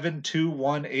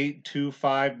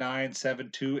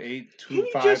 3.7218259728255. Can you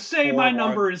just say my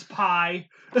number is pi?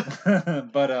 But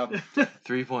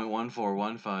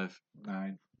 3.1415.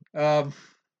 9.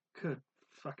 Good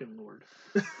fucking lord.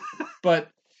 But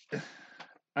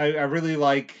I really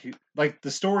like the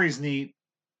story's neat.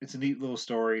 It's a neat little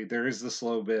story. There is the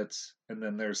slow bits, and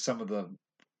then there's some of the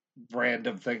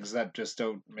random things that just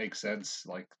don't make sense,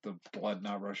 like the blood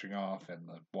not rushing off and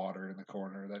the water in the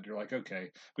corner, that you're like, okay,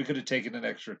 we could have taken an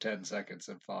extra 10 seconds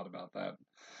and thought about that.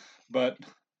 But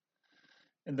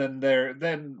and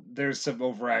then there's some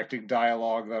overacting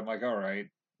dialogue that I'm like, all right,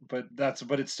 but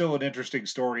it's still an interesting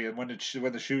story, and when the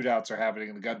shootouts are happening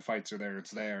and the gunfights are there,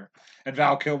 it's there. And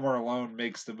Val Kilmer alone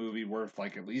makes the movie worth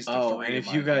like at least a 3. And in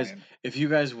my opinion. if you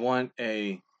guys want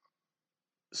a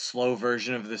slow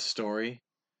version of this story,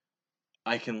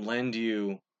 I can lend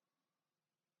you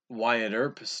Wyatt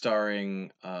Earp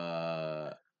starring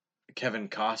Kevin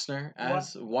Costner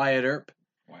as Wyatt Earp.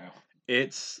 Wow.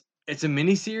 It's a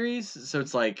miniseries, so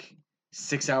it's like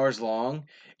 6 hours long.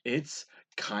 It's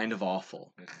kind of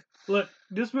awful. Look,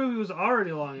 this movie was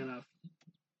already long enough.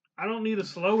 I don't need a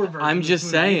slower version. I'm of this just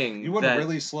movie. saying You want that a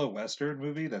really slow Western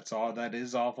movie that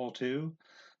is awful too?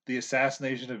 The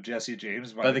Assassination of Jesse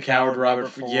James by the coward Robert.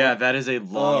 Ford. Yeah, that is a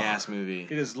long ass movie.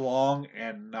 It is long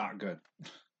and not good.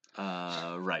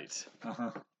 Right.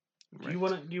 Uh-huh. Do you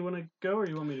want to go or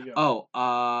you want me to go? Oh,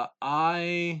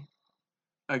 I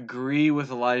agree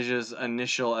with Elijah's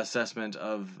initial assessment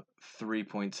of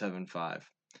 3.75.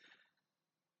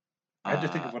 I had to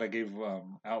think of what I gave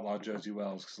Outlaw Josie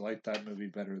Wells, because I liked that movie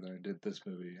better than I did this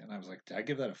movie, and I was like, did I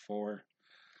give that a 4?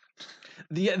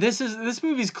 This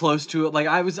movie's close to it. Like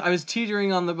I was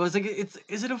teetering on I was like,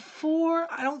 is it a 4?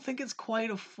 I don't think it's quite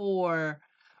a 4,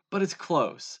 but it's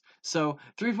close. So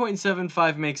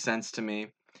 3.75 makes sense to me.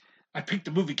 I picked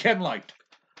the movie Ken liked.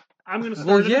 I'm gonna start.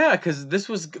 Well, yeah, because this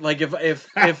was like if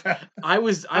I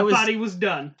thought he was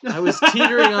done. I was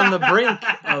teetering on the brink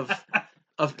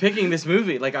of picking this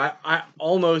movie. Like I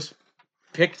almost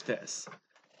picked this.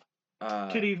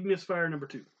 Kitty misfire number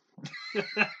 2.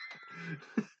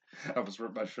 I almost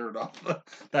ripped my shirt off.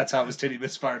 That's how it was Titty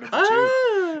Misfire number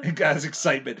 2. It got his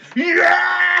excitement.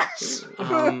 Yes!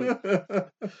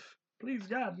 Please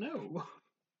God, no.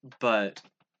 But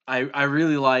I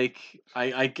really like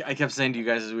I kept saying to you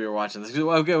guys as we were watching this.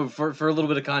 Okay, for a little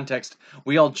bit of context,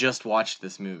 we all just watched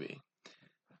this movie.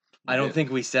 I don't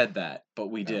think we said that, but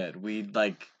we did. We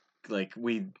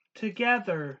we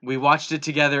together. We watched it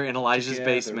together in Elijah's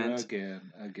basement.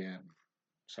 Again.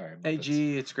 Sorry. Hey,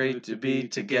 gee, it's great to be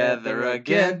together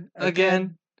again. I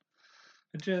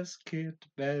just can't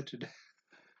imagine.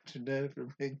 never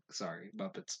make. Sorry,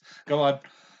 Muppets. Go on.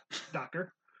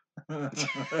 Doctor.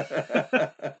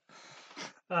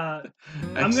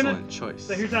 Excellent choice.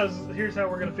 So here's how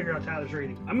we're gonna figure out Tyler's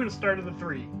rating. I'm gonna start at a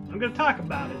 3. I'm gonna talk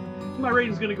about it. My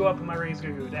rating's gonna go up and my rating's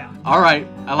gonna go down. All right,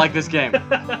 I like this game.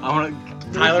 I want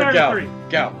to. Tyler, go. 3.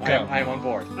 Go. Go. I am on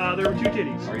board. There were 2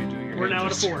 titties. Are you doing your We're now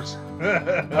at a 4.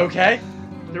 Okay.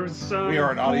 There was some. We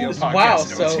are an audio podcast. Wow, No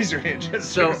so- one sees your hand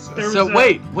gestures. So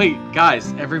wait,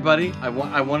 guys, everybody, I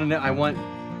want to know. I want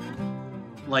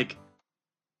like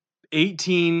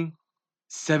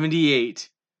 1878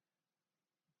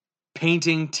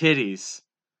 painting titties.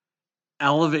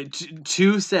 Elevate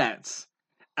 2 sets.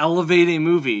 Elevate a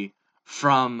movie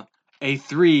from a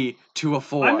 3 to a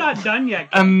 4. I'm not done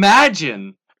yet.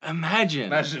 Ken.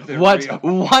 Imagine if they're what real.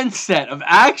 one set of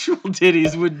actual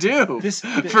titties would do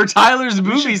for Tyler's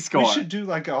movie score. We should do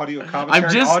like an audio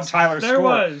commentary just- on Tyler's There score.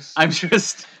 was. I'm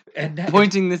just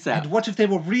pointing this out. And what if they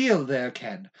were real there,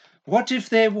 Ken? What if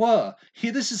they were?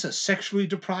 This is a sexually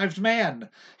deprived man.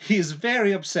 He is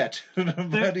very upset,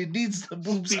 but he needs the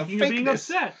boobs of Speaking of being fakeness.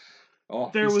 upset, Oh,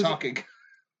 there he's was- talking.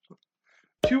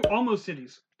 2 almost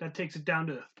titties. That takes it down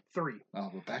to 3. Oh,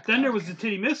 we're back. Then there down was the again.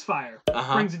 titty misfire.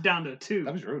 Uh-huh. Brings it down to a 2.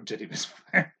 That was your own titty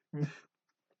misfire.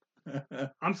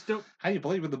 I'm still. How you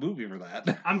blaming the movie for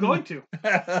that? I'm going to.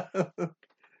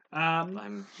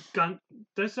 I'm Gun.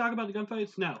 Did I talk about the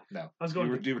gunfights? No. No, I was going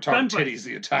you were, to. you were talking Gunfights. titties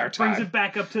the entire Brings time. it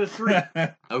back up to a 3.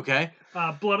 okay.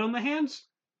 Blood on the hands.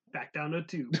 Back down to a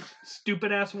 2.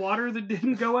 Stupid ass water that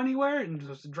didn't go anywhere and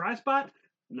just a dry spot.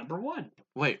 Number 1.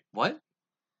 Wait, what?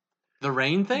 The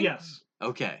rain thing? Yes.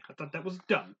 Okay. I thought that was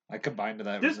dumb. I combined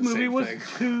that This with the movie same was thing.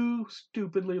 too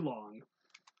stupidly long.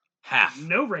 Half.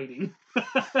 No rating.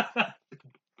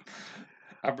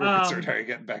 I'm real concerned how you're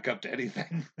getting back up to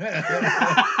anything.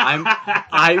 I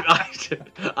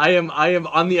am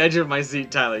on the edge of my seat,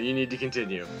 Tyler. You need to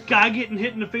continue. Guy getting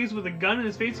hit in the face with a gun and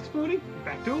his face exploding.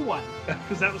 Back to a 1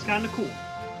 because that was kind of cool.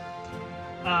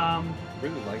 I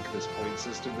really like this point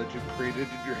system that you've created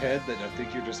in your head that I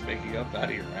think you're just making up out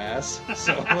of your ass.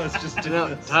 So let's just do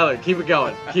No, this. Tyler, keep it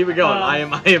going. Keep it going. I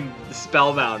am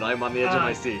spellbound. I'm on the edge of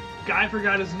my seat. Guy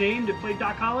forgot his name to play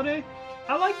Doc Holliday.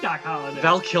 I like Doc Holliday.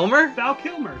 Val Kilmer? Val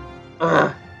Kilmer.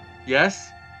 Ugh.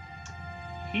 Yes?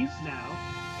 He's now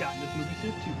gotten this movie to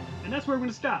a 2. And that's where we're going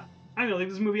to stop. I'm going to leave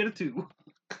this movie at a 2.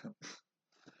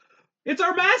 It's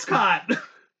our mascot!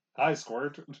 Hi,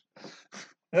 Squirt.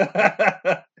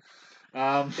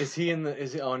 Is he in the?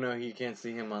 Is he? Oh no, you can't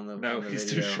see him on the. No, on the he's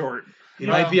video. too short. He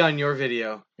might be on your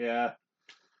video. Yeah.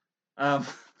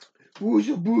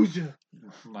 Booja booja.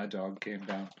 My dog came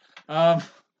down.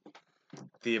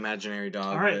 The imaginary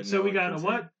dog. Alright, that so no we one got can a see.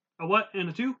 what? A what and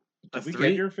a 2? Did we three-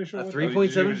 get your official A one?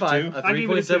 3.75, a I'll give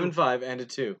it a 3.75, and a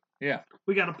 2. Yeah.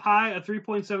 We got a pie, a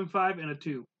 3.75, and a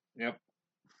 2. Yep.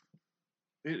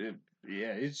 It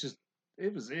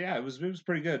was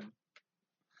pretty good.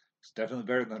 It's definitely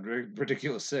better than the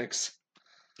ridiculous 6.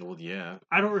 Well, yeah.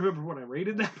 I don't remember what I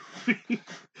rated that movie,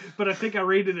 but I think I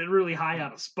rated it really high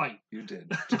out of spite. You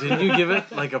did. Didn't you give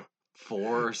it like a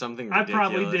 4 or something? I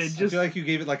probably ridiculous? did. I feel like you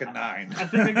gave it like a 9. I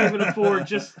think I gave it a 4.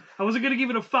 I wasn't gonna give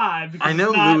it a 5 because I know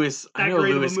it's not Lewis. I that know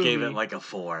great of a Lewis gave it movie. like a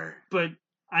 4. But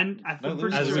I'm No, pretty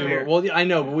Lewis As was sure. we there. were, well, I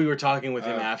know, but we were talking with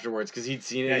him Oh. afterwards because he'd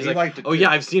seen it. Yeah, He's he like, liked it "Oh too. yeah,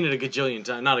 I've seen it a gajillion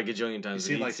times. Not a gajillion You times.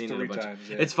 see but he'd like seen it a 3 bunch. times.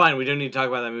 Yeah. It's fine. We don't need to talk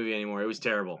about that movie anymore. It was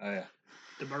terrible. Oh, yeah.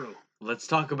 The Burrow. Let's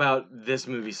talk about this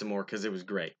movie some more because it was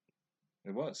great.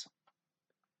 It was.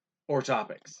 Or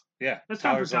topics. Yeah. Let's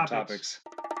talk Tyler's for on topics.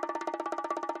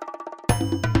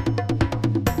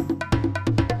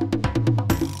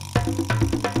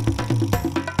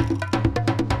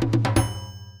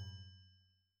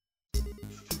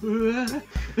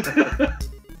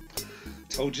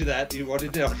 Told you that. You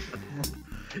wanted to.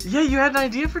 Yeah, you had an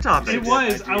idea for topics. It did,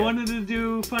 was. I I did. wanted to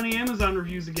do funny Amazon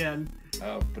reviews again.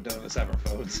 Oh, but none of us have our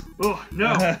phones. Oh no,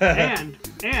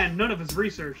 and none of it's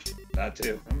researched. That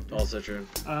too. Also true.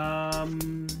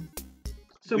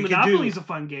 So We could Monopoly's do- a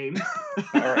fun game.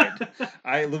 All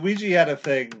right. Luigi had a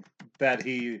thing that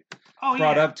he Oh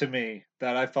brought yeah. up to me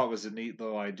that I thought was a neat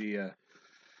little idea.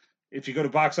 If you go to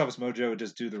Box Office Mojo and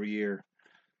just do the year,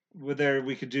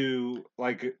 we could do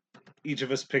like each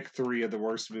of us pick 3 of the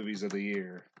worst movies of the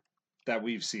year that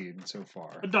we've seen so far.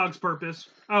 A Dog's Purpose.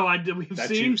 Oh, I did. We've That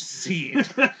seen. you've seen,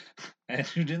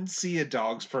 and you didn't see A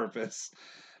Dog's Purpose.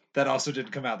 That also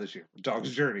didn't come out this year.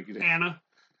 Dog's Journey. Anna.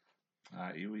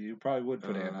 You probably would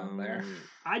put Anna on there,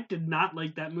 I did not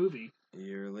like that movie.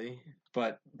 Yearly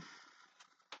but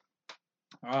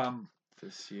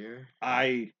this year.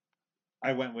 I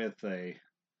went with a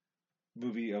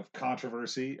movie of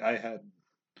controversy.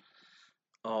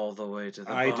 All the way to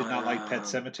the I did not like Pet bottom.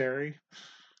 Cemetery.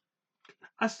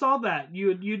 I saw that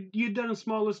you'd done a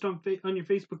small list on your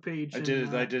Facebook page. I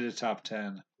did. I did a top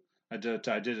 10. I did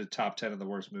a top 10 of the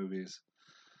worst movies.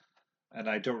 And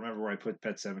I don't remember where I put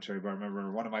Pet Cemetery, but I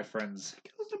remember one of my friends.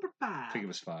 It was number 5. I think it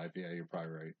was 5. Yeah, you're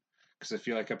probably right. Because I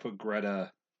feel like I put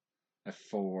Greta at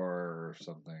 4 or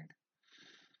something.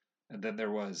 And then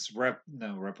there was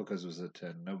Replicas was at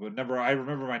 10. No, but I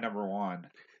remember my number 1.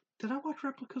 Did I watch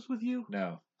Replicas with you?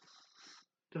 No.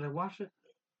 Did I watch it?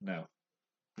 No.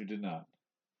 You did not.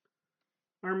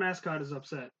 Our mascot is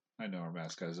upset. I know our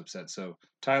mascot is upset. So,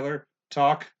 Tyler,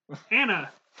 talk.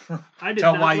 Anna. I did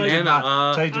Tell not why you like did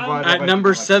not. At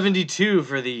number 72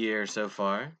 for the year so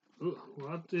far. Ooh,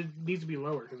 well, it needs to be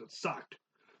lower because it sucked.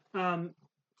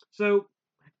 So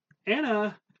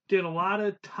Anna did a lot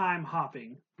of time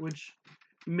hopping, which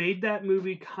made that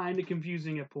movie kind of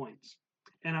confusing at points.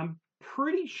 And I'm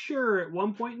pretty sure at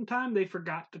one point in time they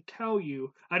forgot to tell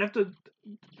you. I'd have to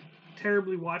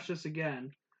terribly watch this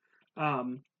again.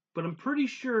 But I'm pretty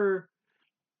sure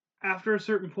after a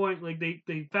certain point, like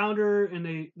they found her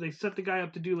and they set the guy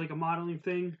up to do like a modeling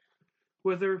thing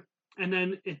with her, and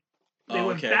then they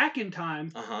went back in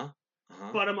time.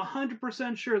 But I'm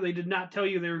 100% sure they did not tell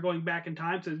you they were going back in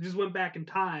time, so they just went back in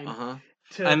time.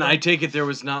 And I take it there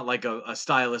was not like a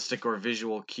stylistic or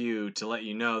visual cue to let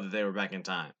you know that they were back in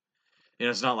time. You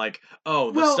know, it's not like,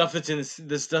 stuff that's in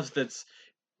the stuff that's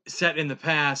set in the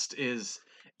past is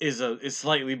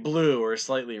slightly blue or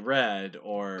slightly red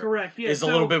or correct, yeah, is a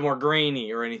little bit more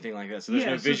grainy or anything like that. So there's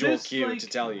no visual cue to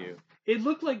tell you. It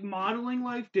looked like modeling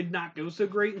life did not go so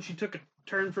great, and she took a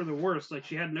turn for the worse. Like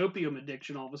she had an opium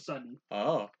addiction all of a sudden.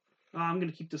 Oh. I'm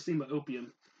gonna keep this theme of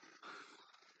opium.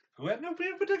 Who had an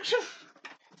opium addiction?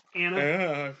 Anna.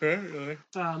 Yeah, apparently.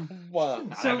 Wow.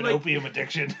 I have an opium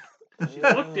addiction. She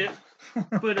looked it,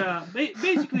 but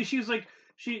basically she was like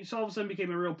she all of a sudden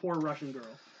became a real poor Russian girl,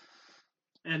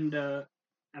 and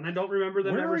I don't remember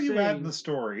them ever saying. Where are you at in the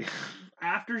story?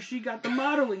 After she got the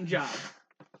modeling job,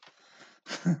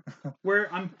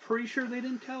 where I'm pretty sure they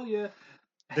didn't tell you.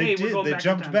 They did. They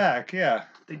jumped back. Yeah.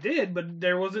 They did, but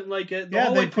there wasn't like a.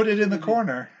 They put it in the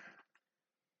corner.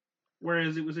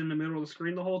 Whereas it was in the middle of the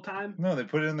screen the whole time. No, they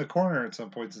put it in the corner at some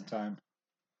points in time.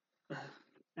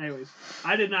 Anyways,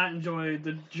 I did not enjoy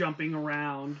the jumping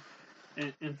around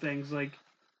and things like.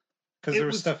 Because there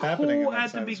was stuff happening cool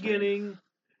at the beginning,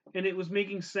 and it was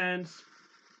making sense.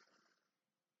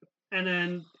 And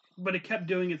then, but it kept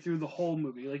doing it through the whole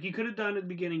movie. Like you could have done it at the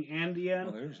beginning and the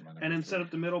end, and then set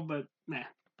up the middle, but nah.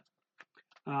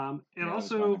 And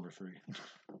also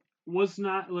was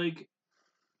not like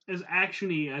as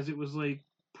actiony as it was like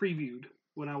previewed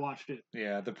when I watched it.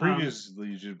 Yeah, the previews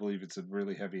lead you to believe it's a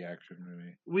really heavy action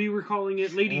movie. We were calling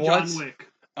it Lady John Wick.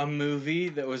 A movie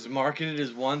that was marketed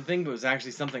as one thing but was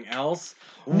actually something else?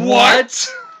 What?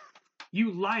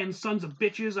 You lying sons of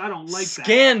bitches! I don't like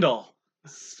Scandal.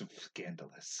 that.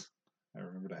 Scandalous. I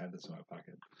remembered I had this in my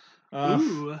pocket.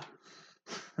 Ooh.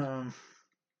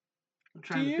 I'm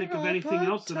trying to think of anything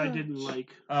else that I didn't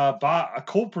like. A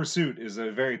Cold Pursuit is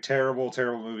a very terrible,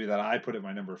 terrible movie that I put at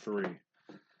my number 3.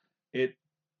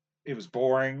 It was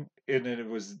boring, and it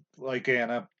was like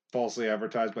Anna falsely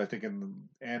advertised, but I think in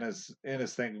Anna's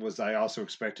thing was I also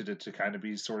expected it to kind of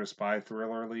be sort of spy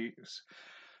thrillerly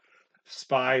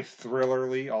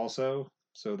also.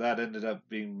 So that ended up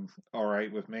being all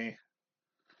right with me.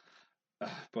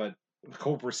 But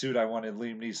Cold Pursuit, I wanted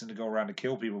Liam Neeson to go around and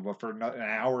kill people, but for an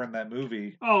hour in that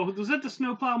movie. Oh, was that the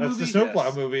Snowplow movie? That's the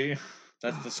Snowplow movie.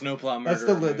 That's the Snowplow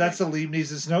murder. That's the Liam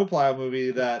Neeson Snowplow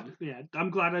movie. That. Yeah, I'm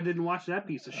glad I didn't watch that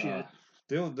piece of shit.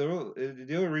 The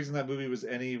only reason that movie was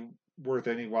worth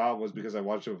any while was because I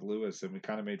watched it with Lewis, and we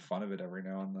kind of made fun of it every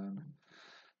now and then.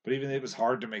 But even it was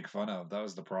hard to make fun of. That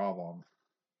was the problem.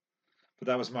 But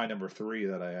that was my number 3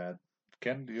 that I had.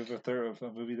 Ken, do you have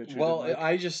a movie that you didn't like?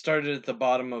 I just started at the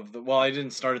bottom of the... Well, I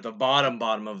didn't start at the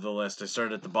bottom of the list. I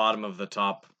started at the bottom of the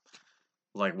top,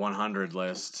 100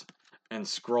 list, and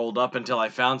scrolled up until I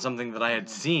found something that I had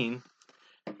seen.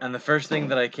 And the first thing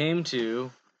that I came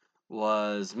to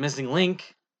was Missing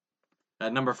Link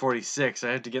at number 46.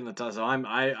 I had to get in the top, so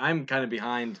I'm kind of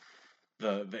behind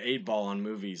the 8 ball on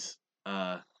movies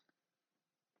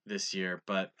this year.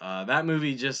 But that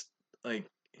movie just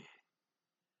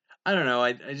I don't know.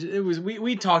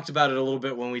 We talked about it a little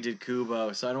bit when we did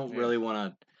Kubo, so I don't really want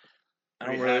to. I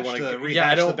don't really want to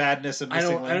rehash the badness of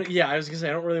Missing Link. I was gonna say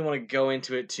I don't really want to go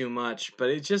into it too much, but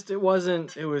it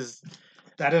wasn't. It was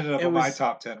that ended up in my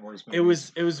top 10 worst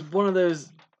movies. It was one of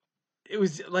those. It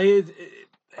was like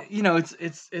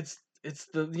it's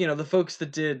the the folks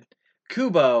that did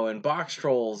Kubo and Box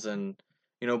Trolls and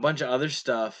a bunch of other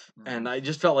stuff, and I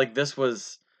just felt like this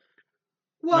was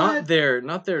What?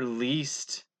 Not their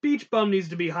least. Beach Bum needs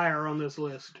to be higher on this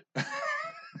list.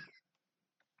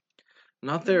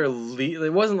 Not their least.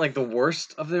 It wasn't like the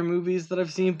worst of their movies that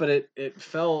I've seen, but it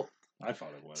felt I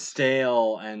thought it was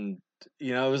stale, and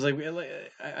it was like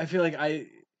I feel like I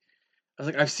was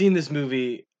like I've seen this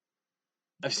movie.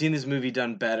 I've seen this movie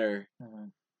done better. Mm-hmm.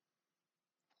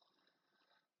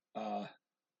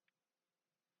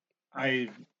 I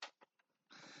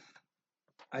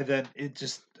then it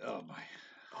just Oh my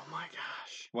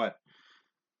gosh! What?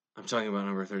 I'm talking about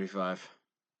number 35.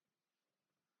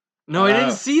 No, I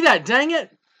didn't see that. Dang it!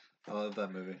 I love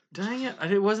that movie. Dang it!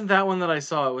 It wasn't that one that I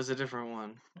saw. It was a different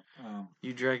one. Oh.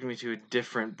 You dragged me to a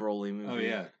different Broly movie. Oh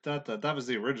yeah, that was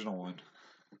the original one.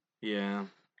 Yeah.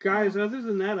 Guys, other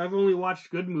than that, I've only watched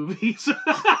good movies.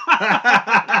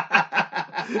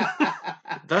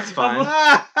 That's fine.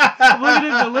 I'm looking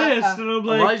at the list and I'm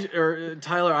like,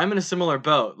 Tyler, I'm in a similar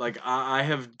boat. Like I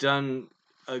have done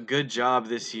a good job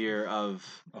this year of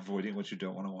avoiding what you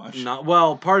don't want to watch. Not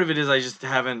well. Part of it is I just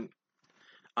haven't.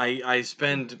 I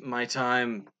spend my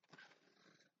time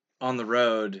on the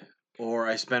road, or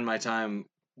I spend my time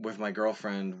with my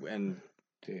girlfriend, and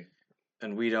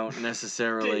we don't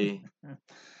necessarily.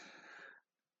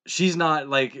 She's not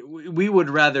like we would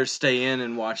rather stay in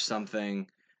and watch something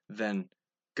than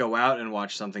go out and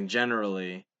watch something.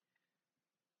 Generally,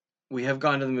 we have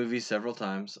gone to the movies several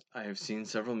times. I have seen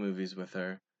several movies with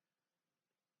her.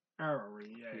 oh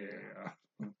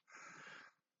yeah.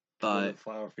 But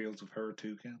flower fields with her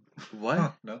too, Ken.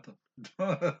 What? Nothing.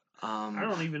 I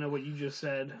don't even know what you just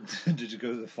said. Did you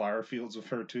go to the flower fields with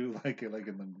her too, like in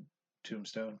the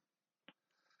Tombstone,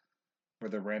 where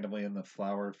they're randomly in the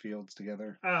flower fields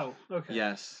together? Oh, okay.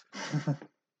 Yes.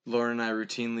 Laura and I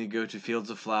routinely go to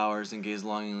fields of flowers and gaze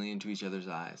longingly into each other's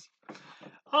eyes.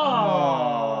 Oh.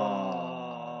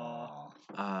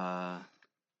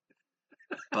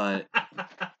 But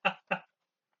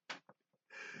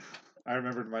I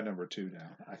remembered my number 2 now.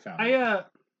 I found I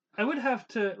would have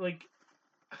to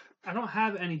I don't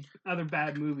have any other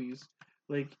bad movies.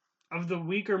 Like of the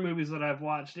weaker movies that I've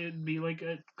watched, it'd be like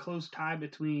a close tie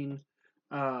between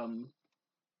Hellboy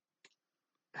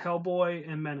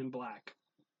and Men in Black.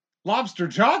 Lobster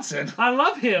Johnson. I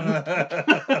love him.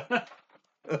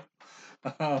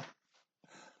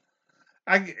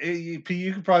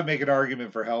 You could probably make an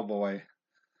argument for Hellboy.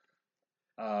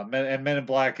 Men in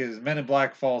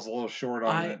Black falls a little short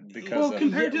on it because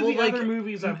compared to the other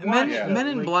movies I've watched. Men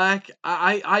in Black,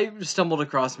 I stumbled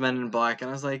across Men in Black and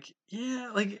I was like,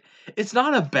 yeah, like it's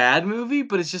not a bad movie,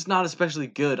 but it's just not especially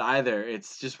good either.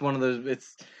 It's just one of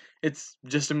those. It's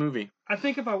just a movie. I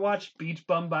think if I watched Beach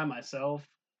Bum by myself,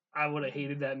 I would have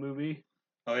hated that movie.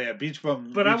 Oh yeah, Beach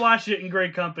Bum. But I watched it in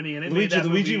great company, and it made that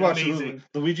movie amazing.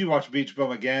 Luigi watched Beach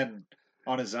Bum again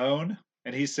on his own,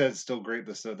 and he said it's still great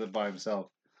than by himself.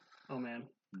 Oh man,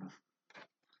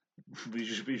 you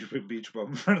should pick Beach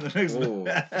Bum for the next one.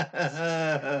 We're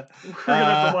gonna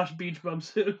have to watch Beach Bum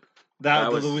soon.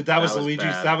 That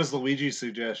was Luigi's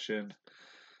suggestion.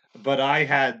 But I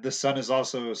had The Sun is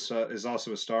also a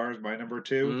Star as my number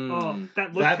 2. Oh,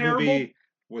 that terrible. Movie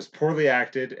was poorly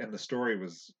acted and the story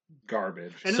was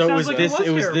garbage. And so it was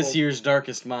this year's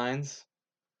Darkest Minds?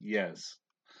 Yes.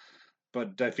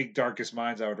 But I think Darkest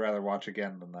Minds I would rather watch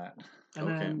again than that.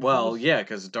 Okay. Well, yeah,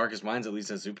 because Darkest Minds at least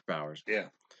has superpowers. Yeah.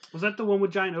 Was that the one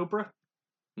with Giant Oprah?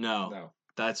 No.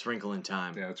 That's Wrinkle in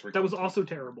Time. Yeah, that's that was also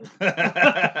terrible.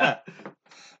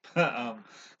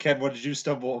 Ken, what did you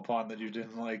stumble upon that you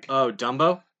didn't like? Oh,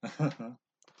 Dumbo?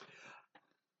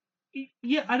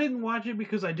 Yeah, I didn't watch it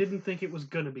because I didn't think it was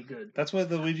gonna be good. That's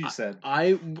what Luigi said.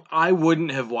 I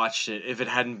wouldn't have watched it if it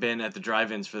hadn't been at the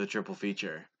drive-ins for the triple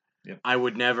feature. Yep. I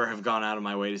would never have gone out of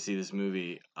my way to see this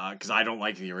movie because I don't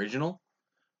like the original.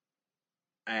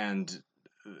 And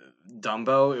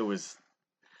Dumbo, it was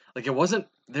like it wasn't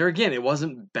there again. It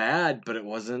wasn't bad, but it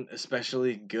wasn't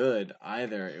especially good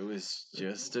either. It was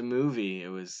just a movie. It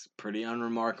was pretty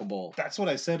unremarkable. That's what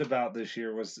I said about this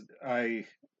year.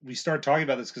 We started talking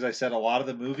about this because I said a lot of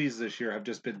the movies this year have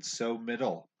just been so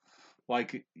middle.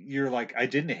 Like you're like I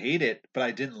didn't hate it, but I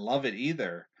didn't love it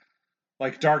either.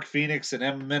 Like Dark Phoenix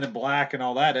and Men in Black and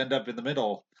all that end up in the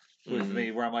middle with me,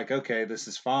 where I'm like, okay, this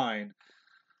is fine.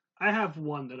 I have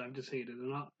one that I've just hated,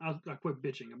 and I'll quit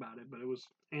bitching about it. But it was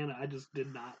Anna. I just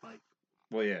did not like.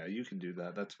 Well, yeah, you can do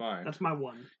that. That's fine. That's my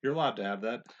one. You're allowed to have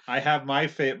that. I have my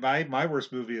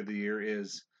worst movie of the year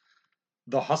is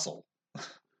The Hustle,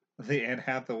 the Anne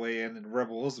Hathaway and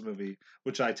Rebel Wilson movie,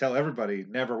 which I tell everybody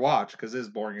never watch because it's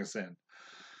boring as sin.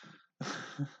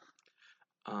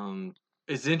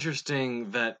 It's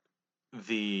interesting that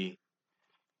the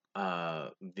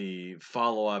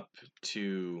follow-up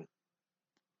to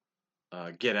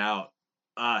Get Out,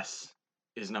 Us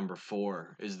is number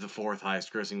 4. Is the 4th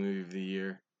highest grossing movie of the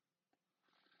year.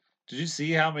 Did you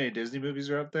see how many Disney movies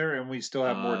are up there? And we still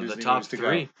have more The Disney top movies to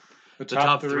 3. go. The The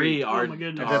top 3 Oh are my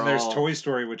goodness. And then there's all Toy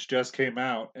Story, which just came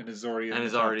out and is already in and the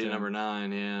is top already 10. number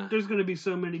 9. Yeah. There's gonna be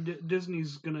so many.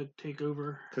 Disney's gonna take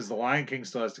over. Because The Lion King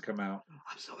still has to come out.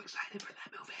 I'm so excited for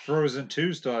that movie. Frozen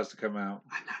 2 still has to come out.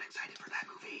 I'm not excited for that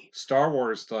movie. Star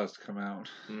Wars still has to come out.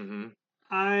 Mm-hmm.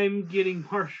 I'm getting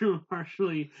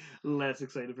partially less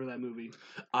excited for that movie.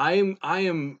 I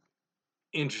am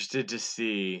interested to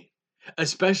see,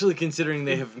 especially considering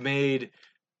they have made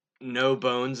no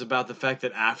bones about the fact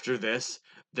that after this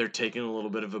they're taking a little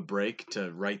bit of a break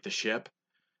to right the ship.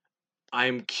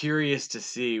 I'm curious to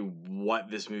see what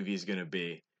this movie is going to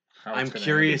be. How I'm it's gonna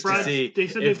curious end. to They see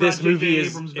said they if this brought J.J. movie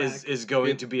Abrams back. is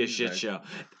going to be a It- shit like- show.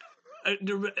 A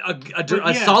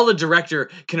But yeah. solid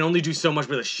director can only do so much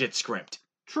with a shit script.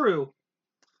 True.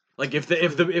 Like if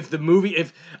the movie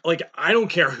I don't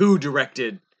care who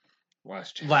directed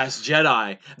Last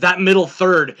Jedi, that middle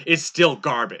third is still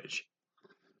garbage.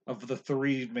 Of the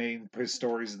 3 main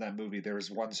stories in that movie, there is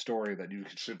one story that you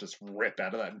should just rip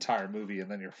out of that entire movie,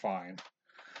 and then you're fine.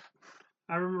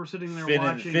 I remember sitting there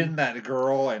Finn, that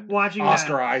girl, and watching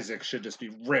Oscar that. Isaac should just be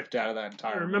ripped out of that I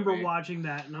entire remember movie. watching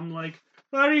that, and I'm like,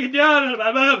 "What have you done to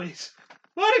my movies?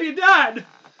 What have you done?"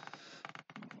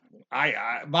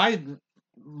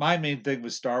 My main thing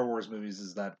with Star Wars movies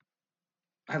is that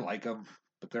I like them,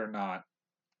 but they're not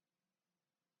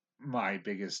my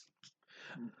biggest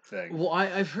thing. Well,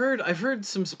 I've heard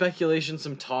some speculation,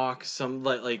 some talk, some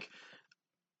like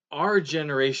our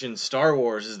generation Star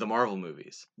Wars is the Marvel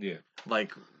movies. Yeah.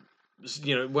 Like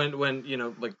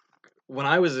when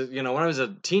I was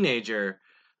a teenager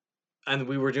and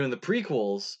we were doing the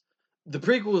prequels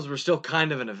were still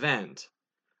kind of an event.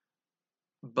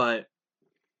 But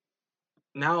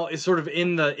now it's sort of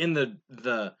in the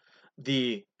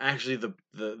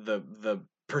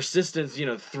persistence,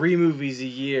 3 movies a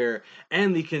year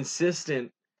and the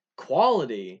consistent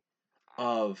quality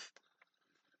of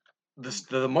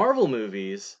the Marvel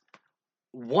movies,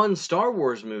 one Star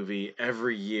Wars movie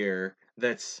every year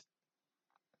that's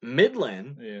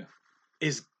Midland Yeah.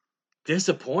 is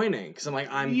disappointing because I'm like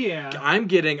Yeah. I'm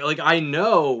getting like I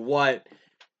know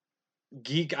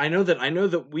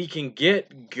that we can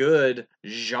get good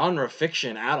genre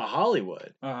fiction out of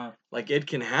Hollywood. Uh-huh. Like it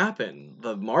can happen.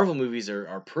 The Marvel movies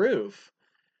are proof.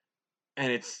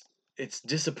 And it's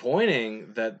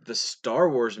disappointing that the Star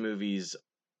Wars movies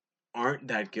aren't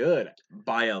that good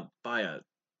by a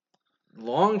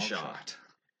long shot.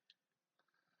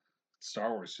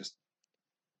 Star Wars just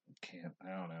can't. I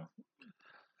don't know.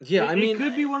 Yeah, it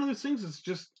could be one of those things. It's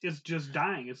just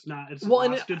dying. It's not. It's Well,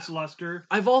 and lost its luster.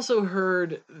 I've also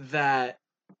heard that,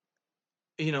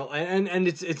 and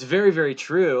it's very, very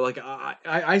true. Like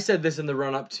I said this in the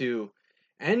run up to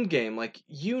Endgame. Like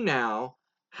you now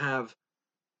have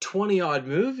 20 odd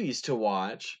movies to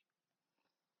watch,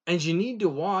 and you need to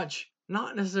watch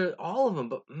not necessarily all of them,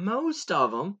 but most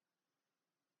of them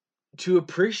to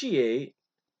appreciate,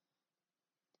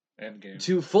 Endgame.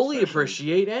 to fully especially.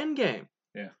 appreciate Endgame.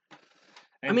 Yeah.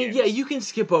 I mean, yeah, you can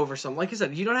skip over some. Like I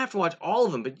said, you don't have to watch all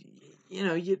of them, but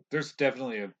There's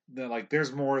definitely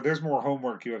there's more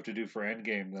homework you have to do for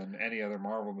Endgame than any other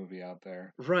Marvel movie out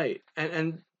there. right.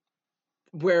 And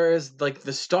whereas like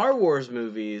the Star Wars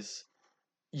movies,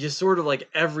 you sort of like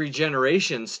every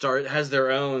generation has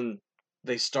their own.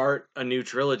 They start a new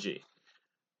trilogy.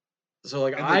 So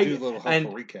like And they do little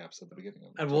helpful recaps at the beginning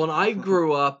of it. And when I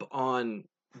grew up on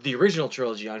the original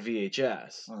trilogy on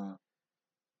VHS,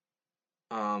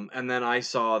 and then I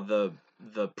saw the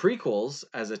prequels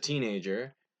as a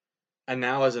teenager, and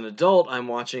now as an adult, I'm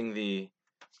watching the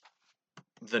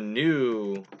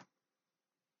new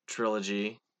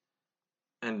trilogy,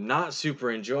 and not super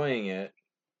enjoying it.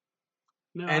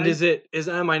 No, And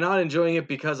am I not enjoying it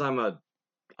because I'm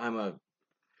a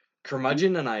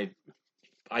curmudgeon and I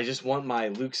just want my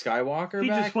Luke Skywalker he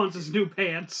back? just wants his new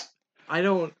pants. I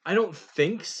don't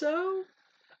think so.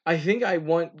 I think I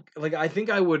wouldn't.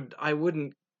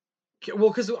 Well,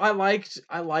 because I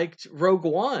liked Rogue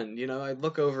One. I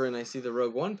look over and I see the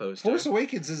Rogue One poster. Force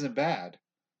Awakens isn't bad.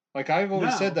 Like I've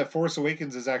always No. said that Force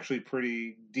Awakens is actually a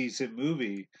pretty decent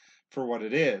movie for what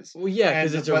it is. Well, yeah,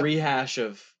 because it's a but- rehash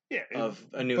of Yeah,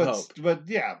 A New but, Hope.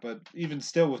 But even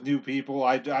still with new people,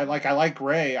 I like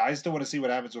Rey. I still want to see what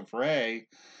happens with Rey.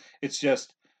 It's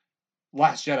just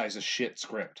Last Jedi's a shit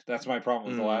script. That's my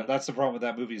problem with that's the problem with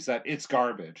that movie is that it's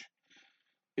garbage.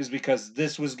 Is because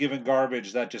this was given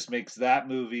garbage that just makes that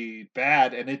movie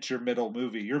bad, and it's your middle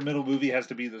movie. Your middle movie has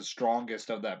to be the strongest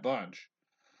of that bunch.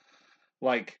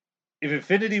 Like if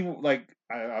Infinity, like,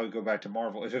 I would go back to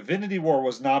Marvel. If Infinity War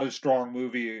was not a strong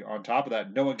movie on top of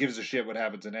that, no one gives a shit what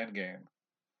happens in Endgame.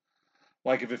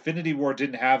 Like, if Infinity War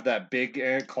didn't have that big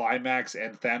climax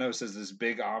and Thanos as this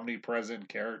big omnipresent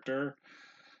character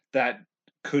that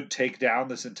could take down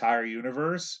this entire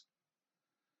universe,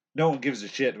 no one gives a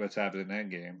shit what's happening in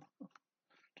Endgame.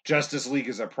 Justice League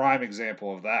is a prime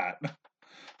example of that.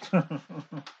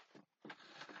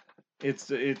 it's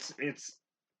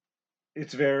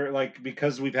very, like,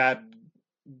 because we've had,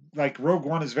 like, Rogue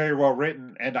One is very well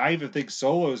written, and I even think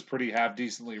Solo is pretty half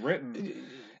decently written.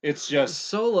 It's just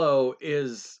Solo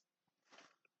is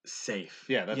safe.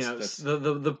 Yeah, you know, that's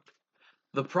the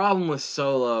problem with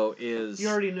Solo is You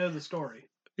already know the story.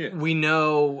 yeah. we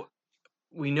know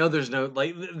there's no,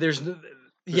 like, there's no,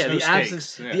 yeah, no the stakes,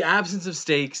 absence yeah. the absence of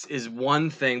stakes is one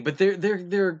thing, but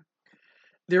there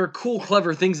are cool,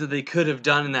 clever things that they could have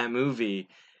done in that movie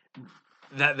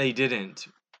that they didn't,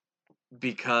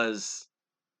 because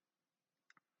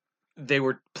they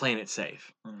were playing it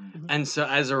safe. Mm. And so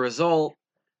as a result,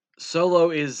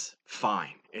 Solo is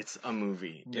fine. It's a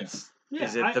movie. Yeah.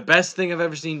 Is it the best thing I've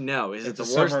ever seen? No. Is it the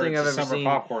worst thing I've ever It's a summer seen?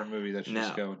 popcorn movie that you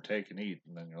just No. go and take and eat,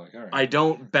 and then you're like, all right. I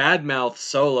don't badmouth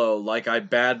Solo like I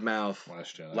badmouth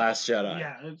Last Jedi.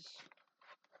 Yeah, it's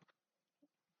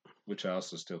Which I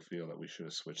also still feel that we should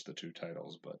have switched the two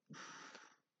titles, but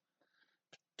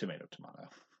tomato.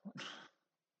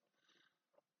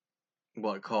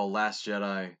 What, called Last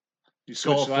Jedi? You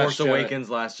Call switched Last Force Jedi. Awakens,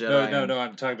 Last Jedi. No.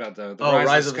 I'm talking about the Oh,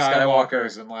 Rise of the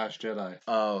Skywalkers and Last Jedi.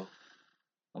 Oh.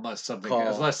 Unless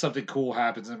something cool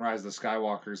happens in Rise of the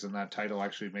Skywalkers and that title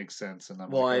actually makes sense, and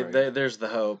I'm like, all right. There's the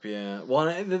hope, yeah.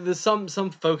 Well, there's some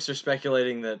folks are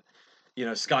speculating that,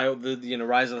 Rise of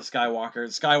the Skywalker.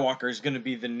 Skywalker is going to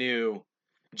be the new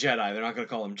Jedi. They're not going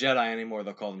to call him Jedi anymore.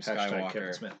 They'll call him Skywalker.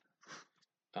 Kevin Smith.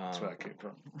 That's where that came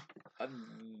from.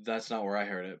 That's not where I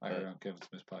heard it. I heard it on Kevin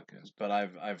Smith's podcast.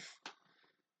 But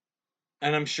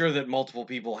and I'm sure that multiple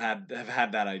people have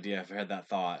had that idea, have had that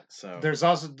thought. So there's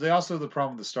also the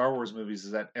problem with the Star Wars movies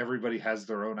is that everybody has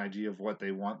their own idea of what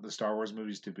they want the Star Wars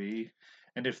movies to be,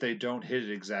 and if they don't hit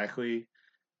it exactly,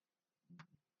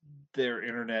 their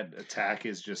internet attack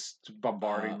is just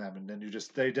bombarding them, and then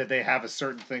they have a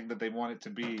certain thing that they want it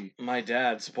to be. My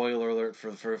dad, spoiler alert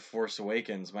for Force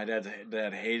Awakens. My dad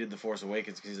hated the Force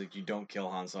Awakens because he's like, you don't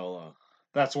kill Han Solo.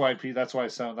 That's why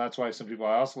some people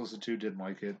I also listened to didn't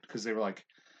like it, because they were like,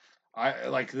 I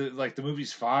like the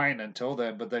movie's fine until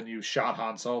then, but then you shot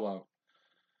Han Solo.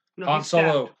 no, Han he's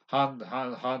Solo stabbed.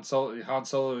 Han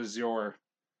Solo is your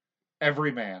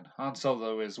everyman. Han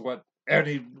Solo is what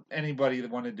anybody that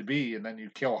wanted to be, and then you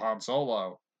kill Han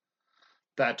Solo.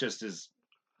 That just is.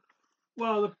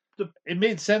 Well, It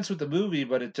made sense with the movie,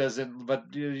 but it doesn't.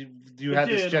 But you had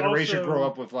this generation also grow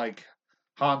up with, like,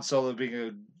 Han Solo being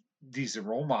a decent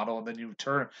role model, and then you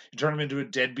turn him into a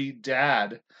deadbeat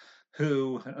dad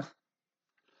who.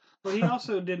 Well, he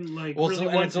also didn't like. Well, really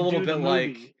and want it's to a little do bit the like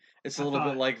movie, it's a little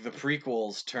bit like the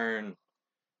prequels turn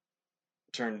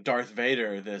Darth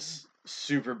Vader, this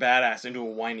super badass, into a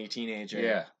whiny teenager.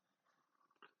 Yeah.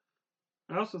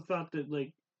 I also thought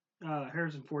that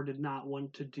Harrison Ford did not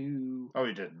want to do. Oh,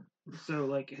 he didn't. So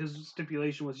like his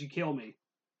stipulation was, "You kill me."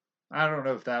 I don't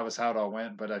know if that was how it all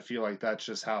went, but I feel like that's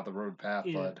just how the road path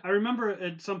Yeah, led. I remember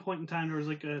at some point in time there was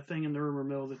like a thing in the rumor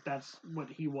mill that that's what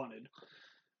he wanted.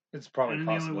 It's probably and a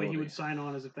the possibility. only way he would sign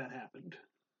on is if that happened.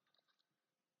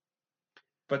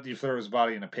 But you throw his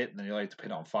body in a pit and then you light the pit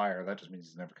on fire. That just means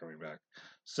he's never coming back.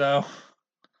 So,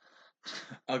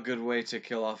 a good way to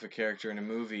kill off a character in a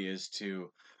movie is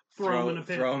to throw him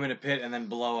in a pit and then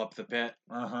blow up the pit.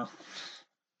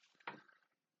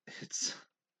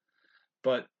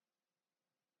 But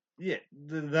yeah,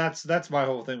 that's my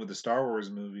whole thing with the Star Wars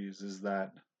movies, is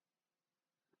that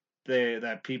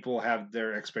people have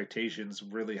their expectations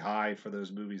really high for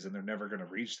those movies, and they're never going to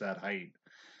reach that height,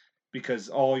 because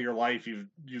all your life you've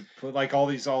put, like,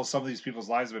 some of these people's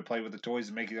lives have been playing with the toys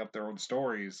and making up their own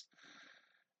stories,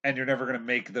 and you're never going to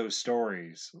make those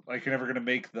stories. Like, you're never going to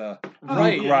make the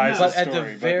Rise but story. At the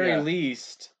very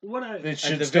least, it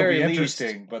should still be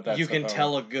interesting. But that's you can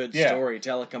tell a good story,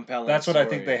 tell a compelling. That's what story. I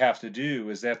think they have to do,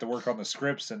 is they have to work on the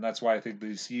scripts, and that's why I think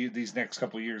these next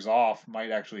couple of years off might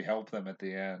actually help them at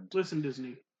the end. Listen,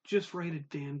 Disney, just write a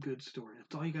damn good story.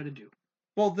 That's all you got to do.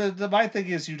 Well, my thing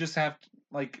is, you just have to,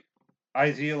 like,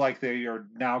 I feel like they are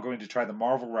now going to try the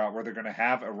Marvel route, where they're going to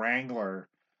have a wrangler.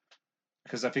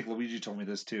 Because I think Luigi told me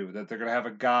this too, that they're going to have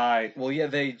a guy. Well, yeah,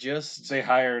 they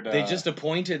just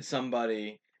appointed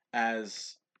somebody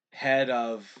as head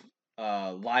of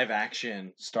live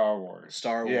action Star Wars.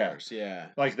 Yeah.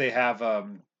 Like, they have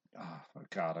oh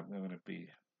God, I'm going to be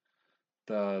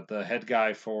the head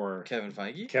guy for Kevin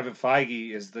Feige. Kevin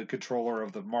Feige is the controller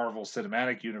of the Marvel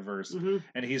Cinematic Universe, Hmm.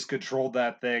 and he's controlled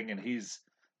that thing, and he's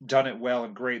done it well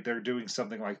and great. They're doing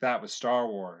something like that with Star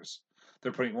Wars.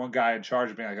 They're putting one guy in charge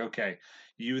and being like, okay,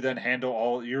 you then handle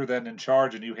all. You're then in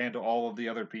charge, and you handle all of the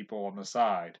other people on the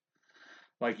side.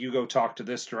 Like you go talk to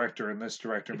this director and this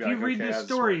director and If be you like, read okay, this how's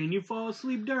story work? and you fall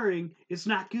asleep during, it's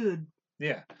not good.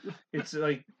 Yeah, it's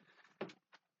like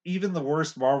even the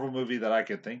worst Marvel movie that I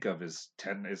could think of is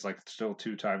like still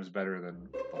 2 times better than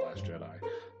The Last Jedi.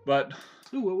 But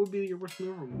Ooh, what would be your worst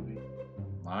Marvel movie?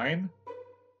 mine,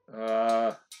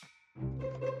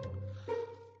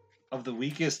 of the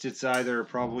weakest, it's either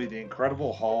probably The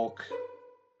Incredible Hulk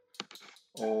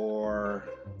or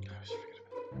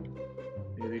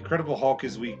The Incredible Hulk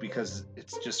is weak because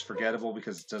it's just forgettable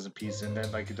because it doesn't piece in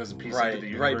it, like it doesn't piece into the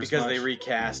universe Right, because they much.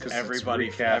 recast 'Cause it's everybody,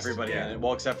 recast, everybody yeah. in it.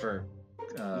 Well, except for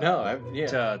Uh,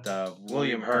 yeah,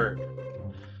 William Hurt,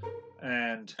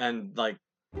 and and like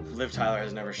Liv Tyler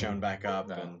has never shown back up,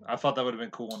 no, and I thought that would have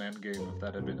been cool in Endgame if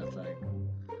that had been a thing.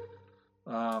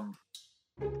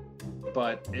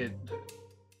 But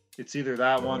it's either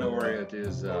that one or it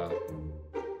is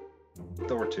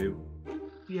Thor 2.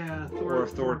 Yeah, Or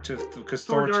Thor 2, because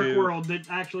Thor Thor Dark 2 World that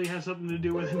actually has something to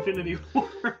do with Infinity War.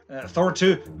 Thor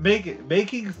 2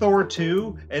 making Thor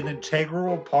 2 an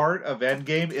integral part of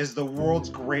Endgame is the world's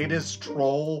greatest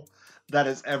troll that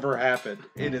has ever happened.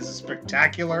 It is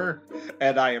spectacular,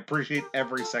 and I appreciate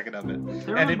every second of it.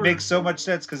 And it makes so much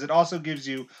sense because it also gives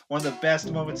you one of the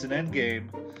best moments in Endgame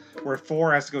where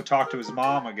Thor has to go talk to his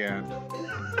mom again.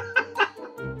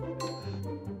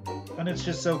 And it's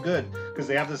just so good because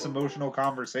they have this emotional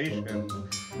conversation,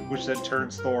 which then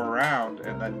turns Thor around,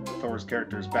 and then Thor's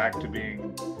character is back to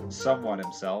being somewhat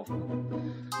himself.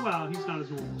 Well, he's not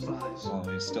his normal size. Well,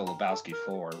 he's still Lebowski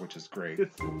Thor, which is great.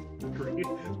 Great.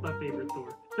 My favorite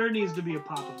Thor. There needs to be a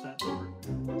pop of that Thor.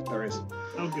 There is.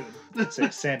 Oh, good. It's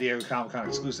a San Diego Comic Con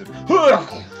exclusive.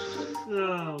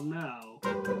 Oh, no.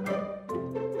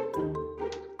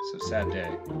 So sad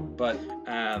day, but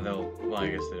they'll. Well, I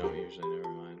guess they don't usually. Never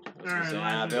mind. I was gonna say,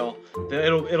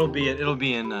 Alright, it'll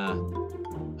be in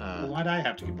well, why'd I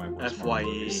have to give my worst Marvel FYE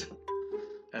movies?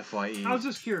 FYE I was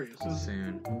just curious.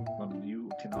 soon. Well,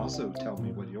 you can also tell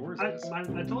me what yours is. I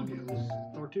told you it was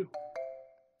Thor 2.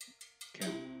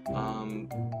 Okay.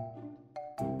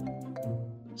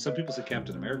 Some people say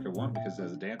Captain America 1 because it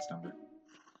has a dance number.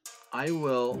 I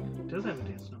will. It does have a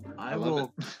dance number. I love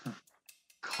will it.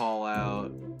 call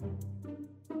out.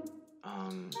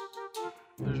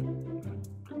 There's-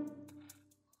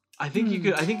 I think you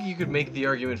could. I think you could make the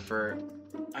argument for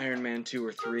Iron Man 2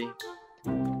 or 3.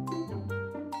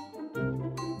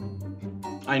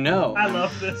 I know. I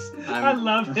love this. I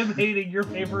love him hating your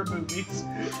favorite movies.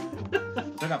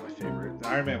 They're not my favorite.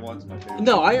 Iron Man 1's my favorite.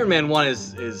 No, Iron Man 1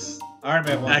 is Iron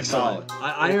Man 1's excellent. solid.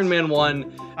 Iron Man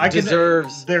 1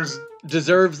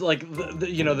 deserves like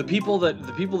the people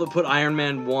that put Iron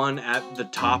Man 1 at the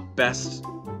top best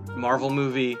Marvel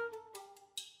movie.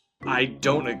 I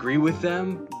don't agree with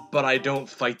them, but I don't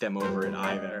fight them over it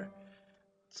either.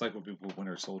 It's like when people put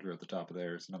Winter Soldier at the top of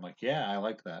theirs, and I'm like, yeah, I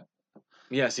like that.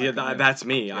 Yeah, see, that's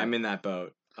me. Yeah. I'm in that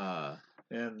boat.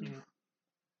 And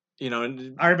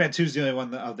and Iron Man 2 is the only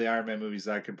one of the Iron Man movies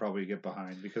that I can probably get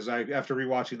behind because after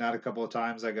rewatching that a couple of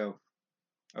times, I go,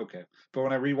 okay. But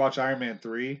when I rewatch Iron Man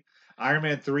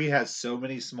 3 has so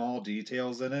many small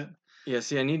details in it. yeah,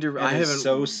 see, I need to. I haven't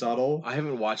so subtle. I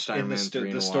haven't watched Iron Man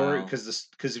 3 in a story while. because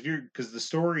the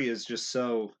story is just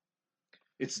so.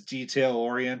 It's detail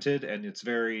oriented and it's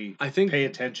very I think pay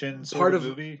attention part of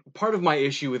movie. Part of my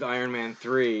issue with Iron Man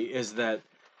 3 is that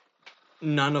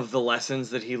none of the lessons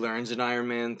that he learns in Iron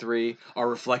Man 3 are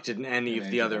reflected in any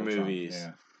of the other movies.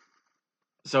 Yeah.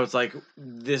 So it's like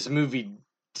this movie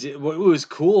it was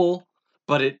cool,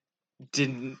 but it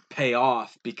didn't pay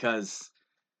off because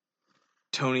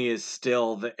Tony is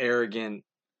still the arrogant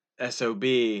SOB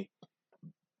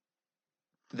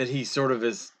that he sort of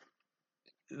is.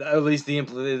 At least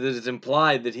that it's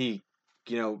implied that he,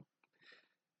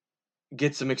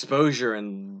 gets some exposure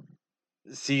and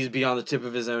sees beyond the tip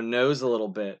of his own nose a little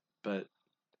bit, but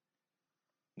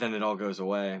then it all goes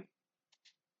away.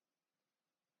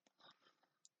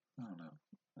 I don't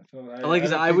know.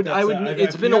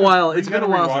 It's been a while. It's been a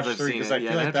while since I've seen it. Because I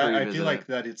feel like that. I feel like it.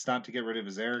 that it's not to get rid of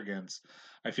his arrogance.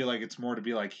 I feel like it's more to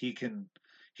be like he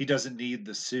doesn't need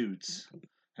the suits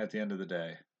at the end of the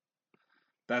day.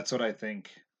 That's what I think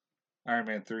Iron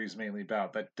Man 3 is mainly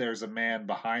about. That there's a man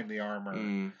behind the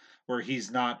armor where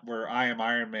he's not. Where I am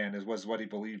Iron Man was what he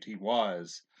believed he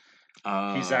was.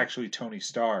 He's actually Tony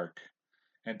Stark,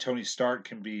 and Tony Stark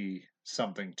can be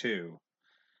something too.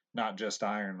 not just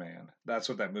Iron Man. That's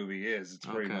what that movie is. It's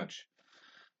pretty Okay. much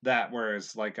that.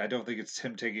 Whereas, like, I don't think it's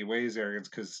him taking away his arrogance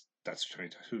because that's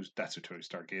what Tony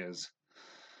Stark is.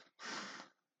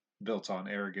 Built on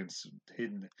arrogance,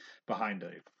 hidden behind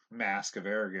a mask of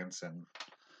arrogance and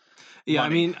Yeah,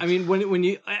 money. I mean, when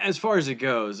you, as far as it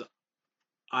goes,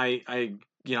 I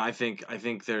think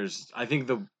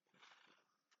the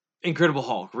Incredible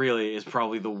Hulk really is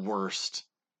probably the worst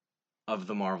of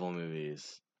the Marvel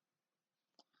movies.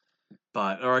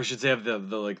 But, or I should say, of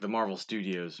the Marvel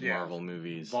Studios Marvel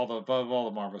movies. Above all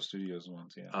the Marvel Studios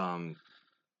ones, yeah.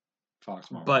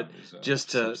 Fox Marvel. But movies,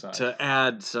 just subside. to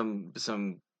add some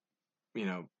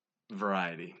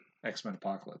variety. X-Men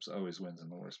Apocalypse always wins in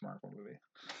the worst Marvel movie.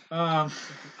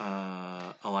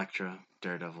 Elektra,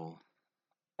 Daredevil.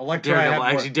 Elektra,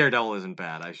 Actually, Daredevil isn't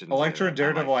bad. I shouldn't. Elektra say and that.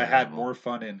 Daredevil I had Daredevil. more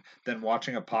fun in than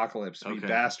watching Apocalypse be Okay.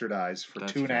 bastardized for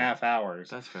That's 2.5 hours.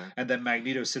 That's fair. And then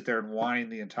Magneto sit there and whine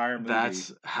the entire movie.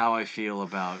 That's how I feel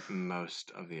about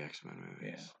most of the X-Men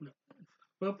movies. Yeah.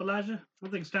 Well, Elijah, I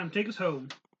think it's time to take us home.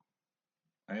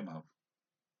 I am home.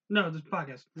 No, this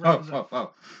podcast.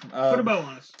 Oh. Put a bow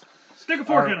on us. Stick a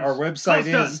fork in us. Our website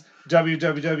Call's is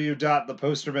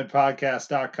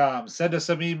www.thepostermanpodcast.com. Send us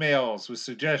some emails with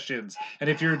suggestions. And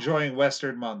if you're enjoying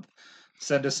Western Month,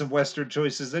 send us some Western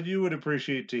choices that you would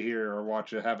appreciate to hear or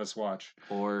have us watch.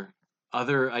 Or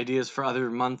other ideas for other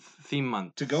theme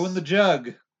months. To go in the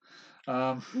jug.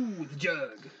 Ooh, the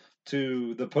jug.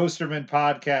 To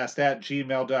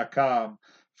thepostermanpodcast@gmail.com.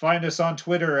 Find us on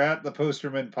Twitter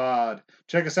 @thepostermanpod.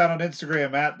 Check us out on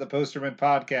Instagram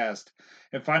 @thepostermanpodcast.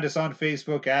 And find us on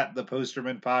Facebook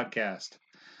 @thepostermanpodcast.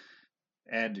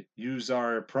 And use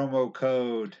our promo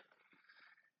code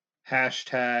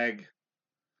hashtag.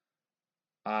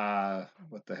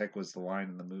 What the heck was the line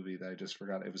in the movie that I just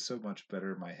forgot? It was so much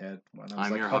better in my head when I was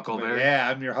I'm like, your Huckleberry. Yeah,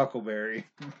 I'm your Huckleberry.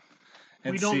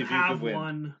 We don't have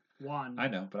one. I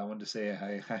know, but I wanted to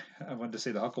say I wanted to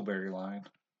say the Huckleberry line.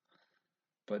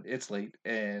 But it's late,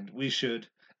 and we should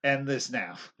end this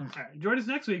now. All right, join us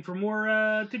next week for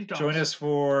more titty talks. Join us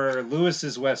for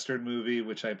Lewis's Western movie,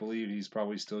 which I believe he's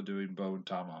probably still doing, Bone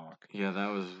Tomahawk.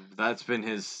 Yeah, that's been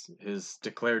his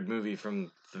declared movie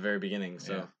from the very beginning.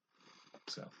 So, Yeah.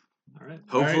 So, all right.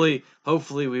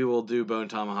 Hopefully we will do Bone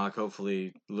Tomahawk.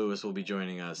 Hopefully Lewis will be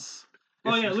joining us.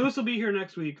 Oh yeah, Lewis will be here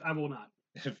next week. I will not.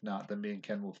 If not, then me and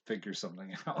Ken will figure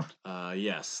something out.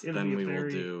 Yes. It'll then be a we will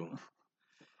very do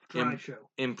dry show.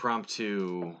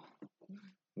 impromptu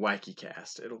wacky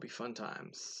cast. It'll be fun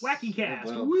times. Wacky cast.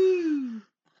 Well. Woo!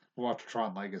 We'll watch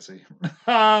Tron Legacy.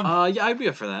 Yeah, I'd be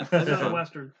up for that. That'd be Not a fun.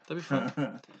 Western. That'd be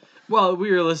fun. Well,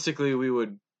 realistically, we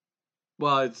would.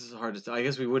 Well, it's hard to. I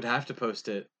guess we would have to post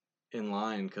it in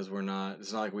line because we're not.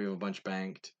 It's not like we have a bunch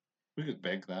banked. We could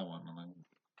bank that one, and then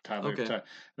Tyler. Okay.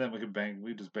 Then we could bank.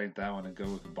 We just bank that one and go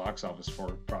with the box office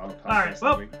for product. All right.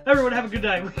 Well, everyone have a good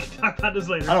night. We can talk about this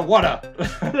later. I don't wanna.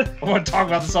 I want to talk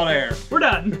about this on air. We're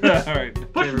done. All right.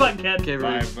 Push the button, Ken. Okay,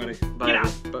 Bye, everybody. everybody. Bye, Get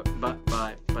out.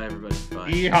 Bye, everybody. Bye.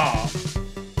 Yeehaw.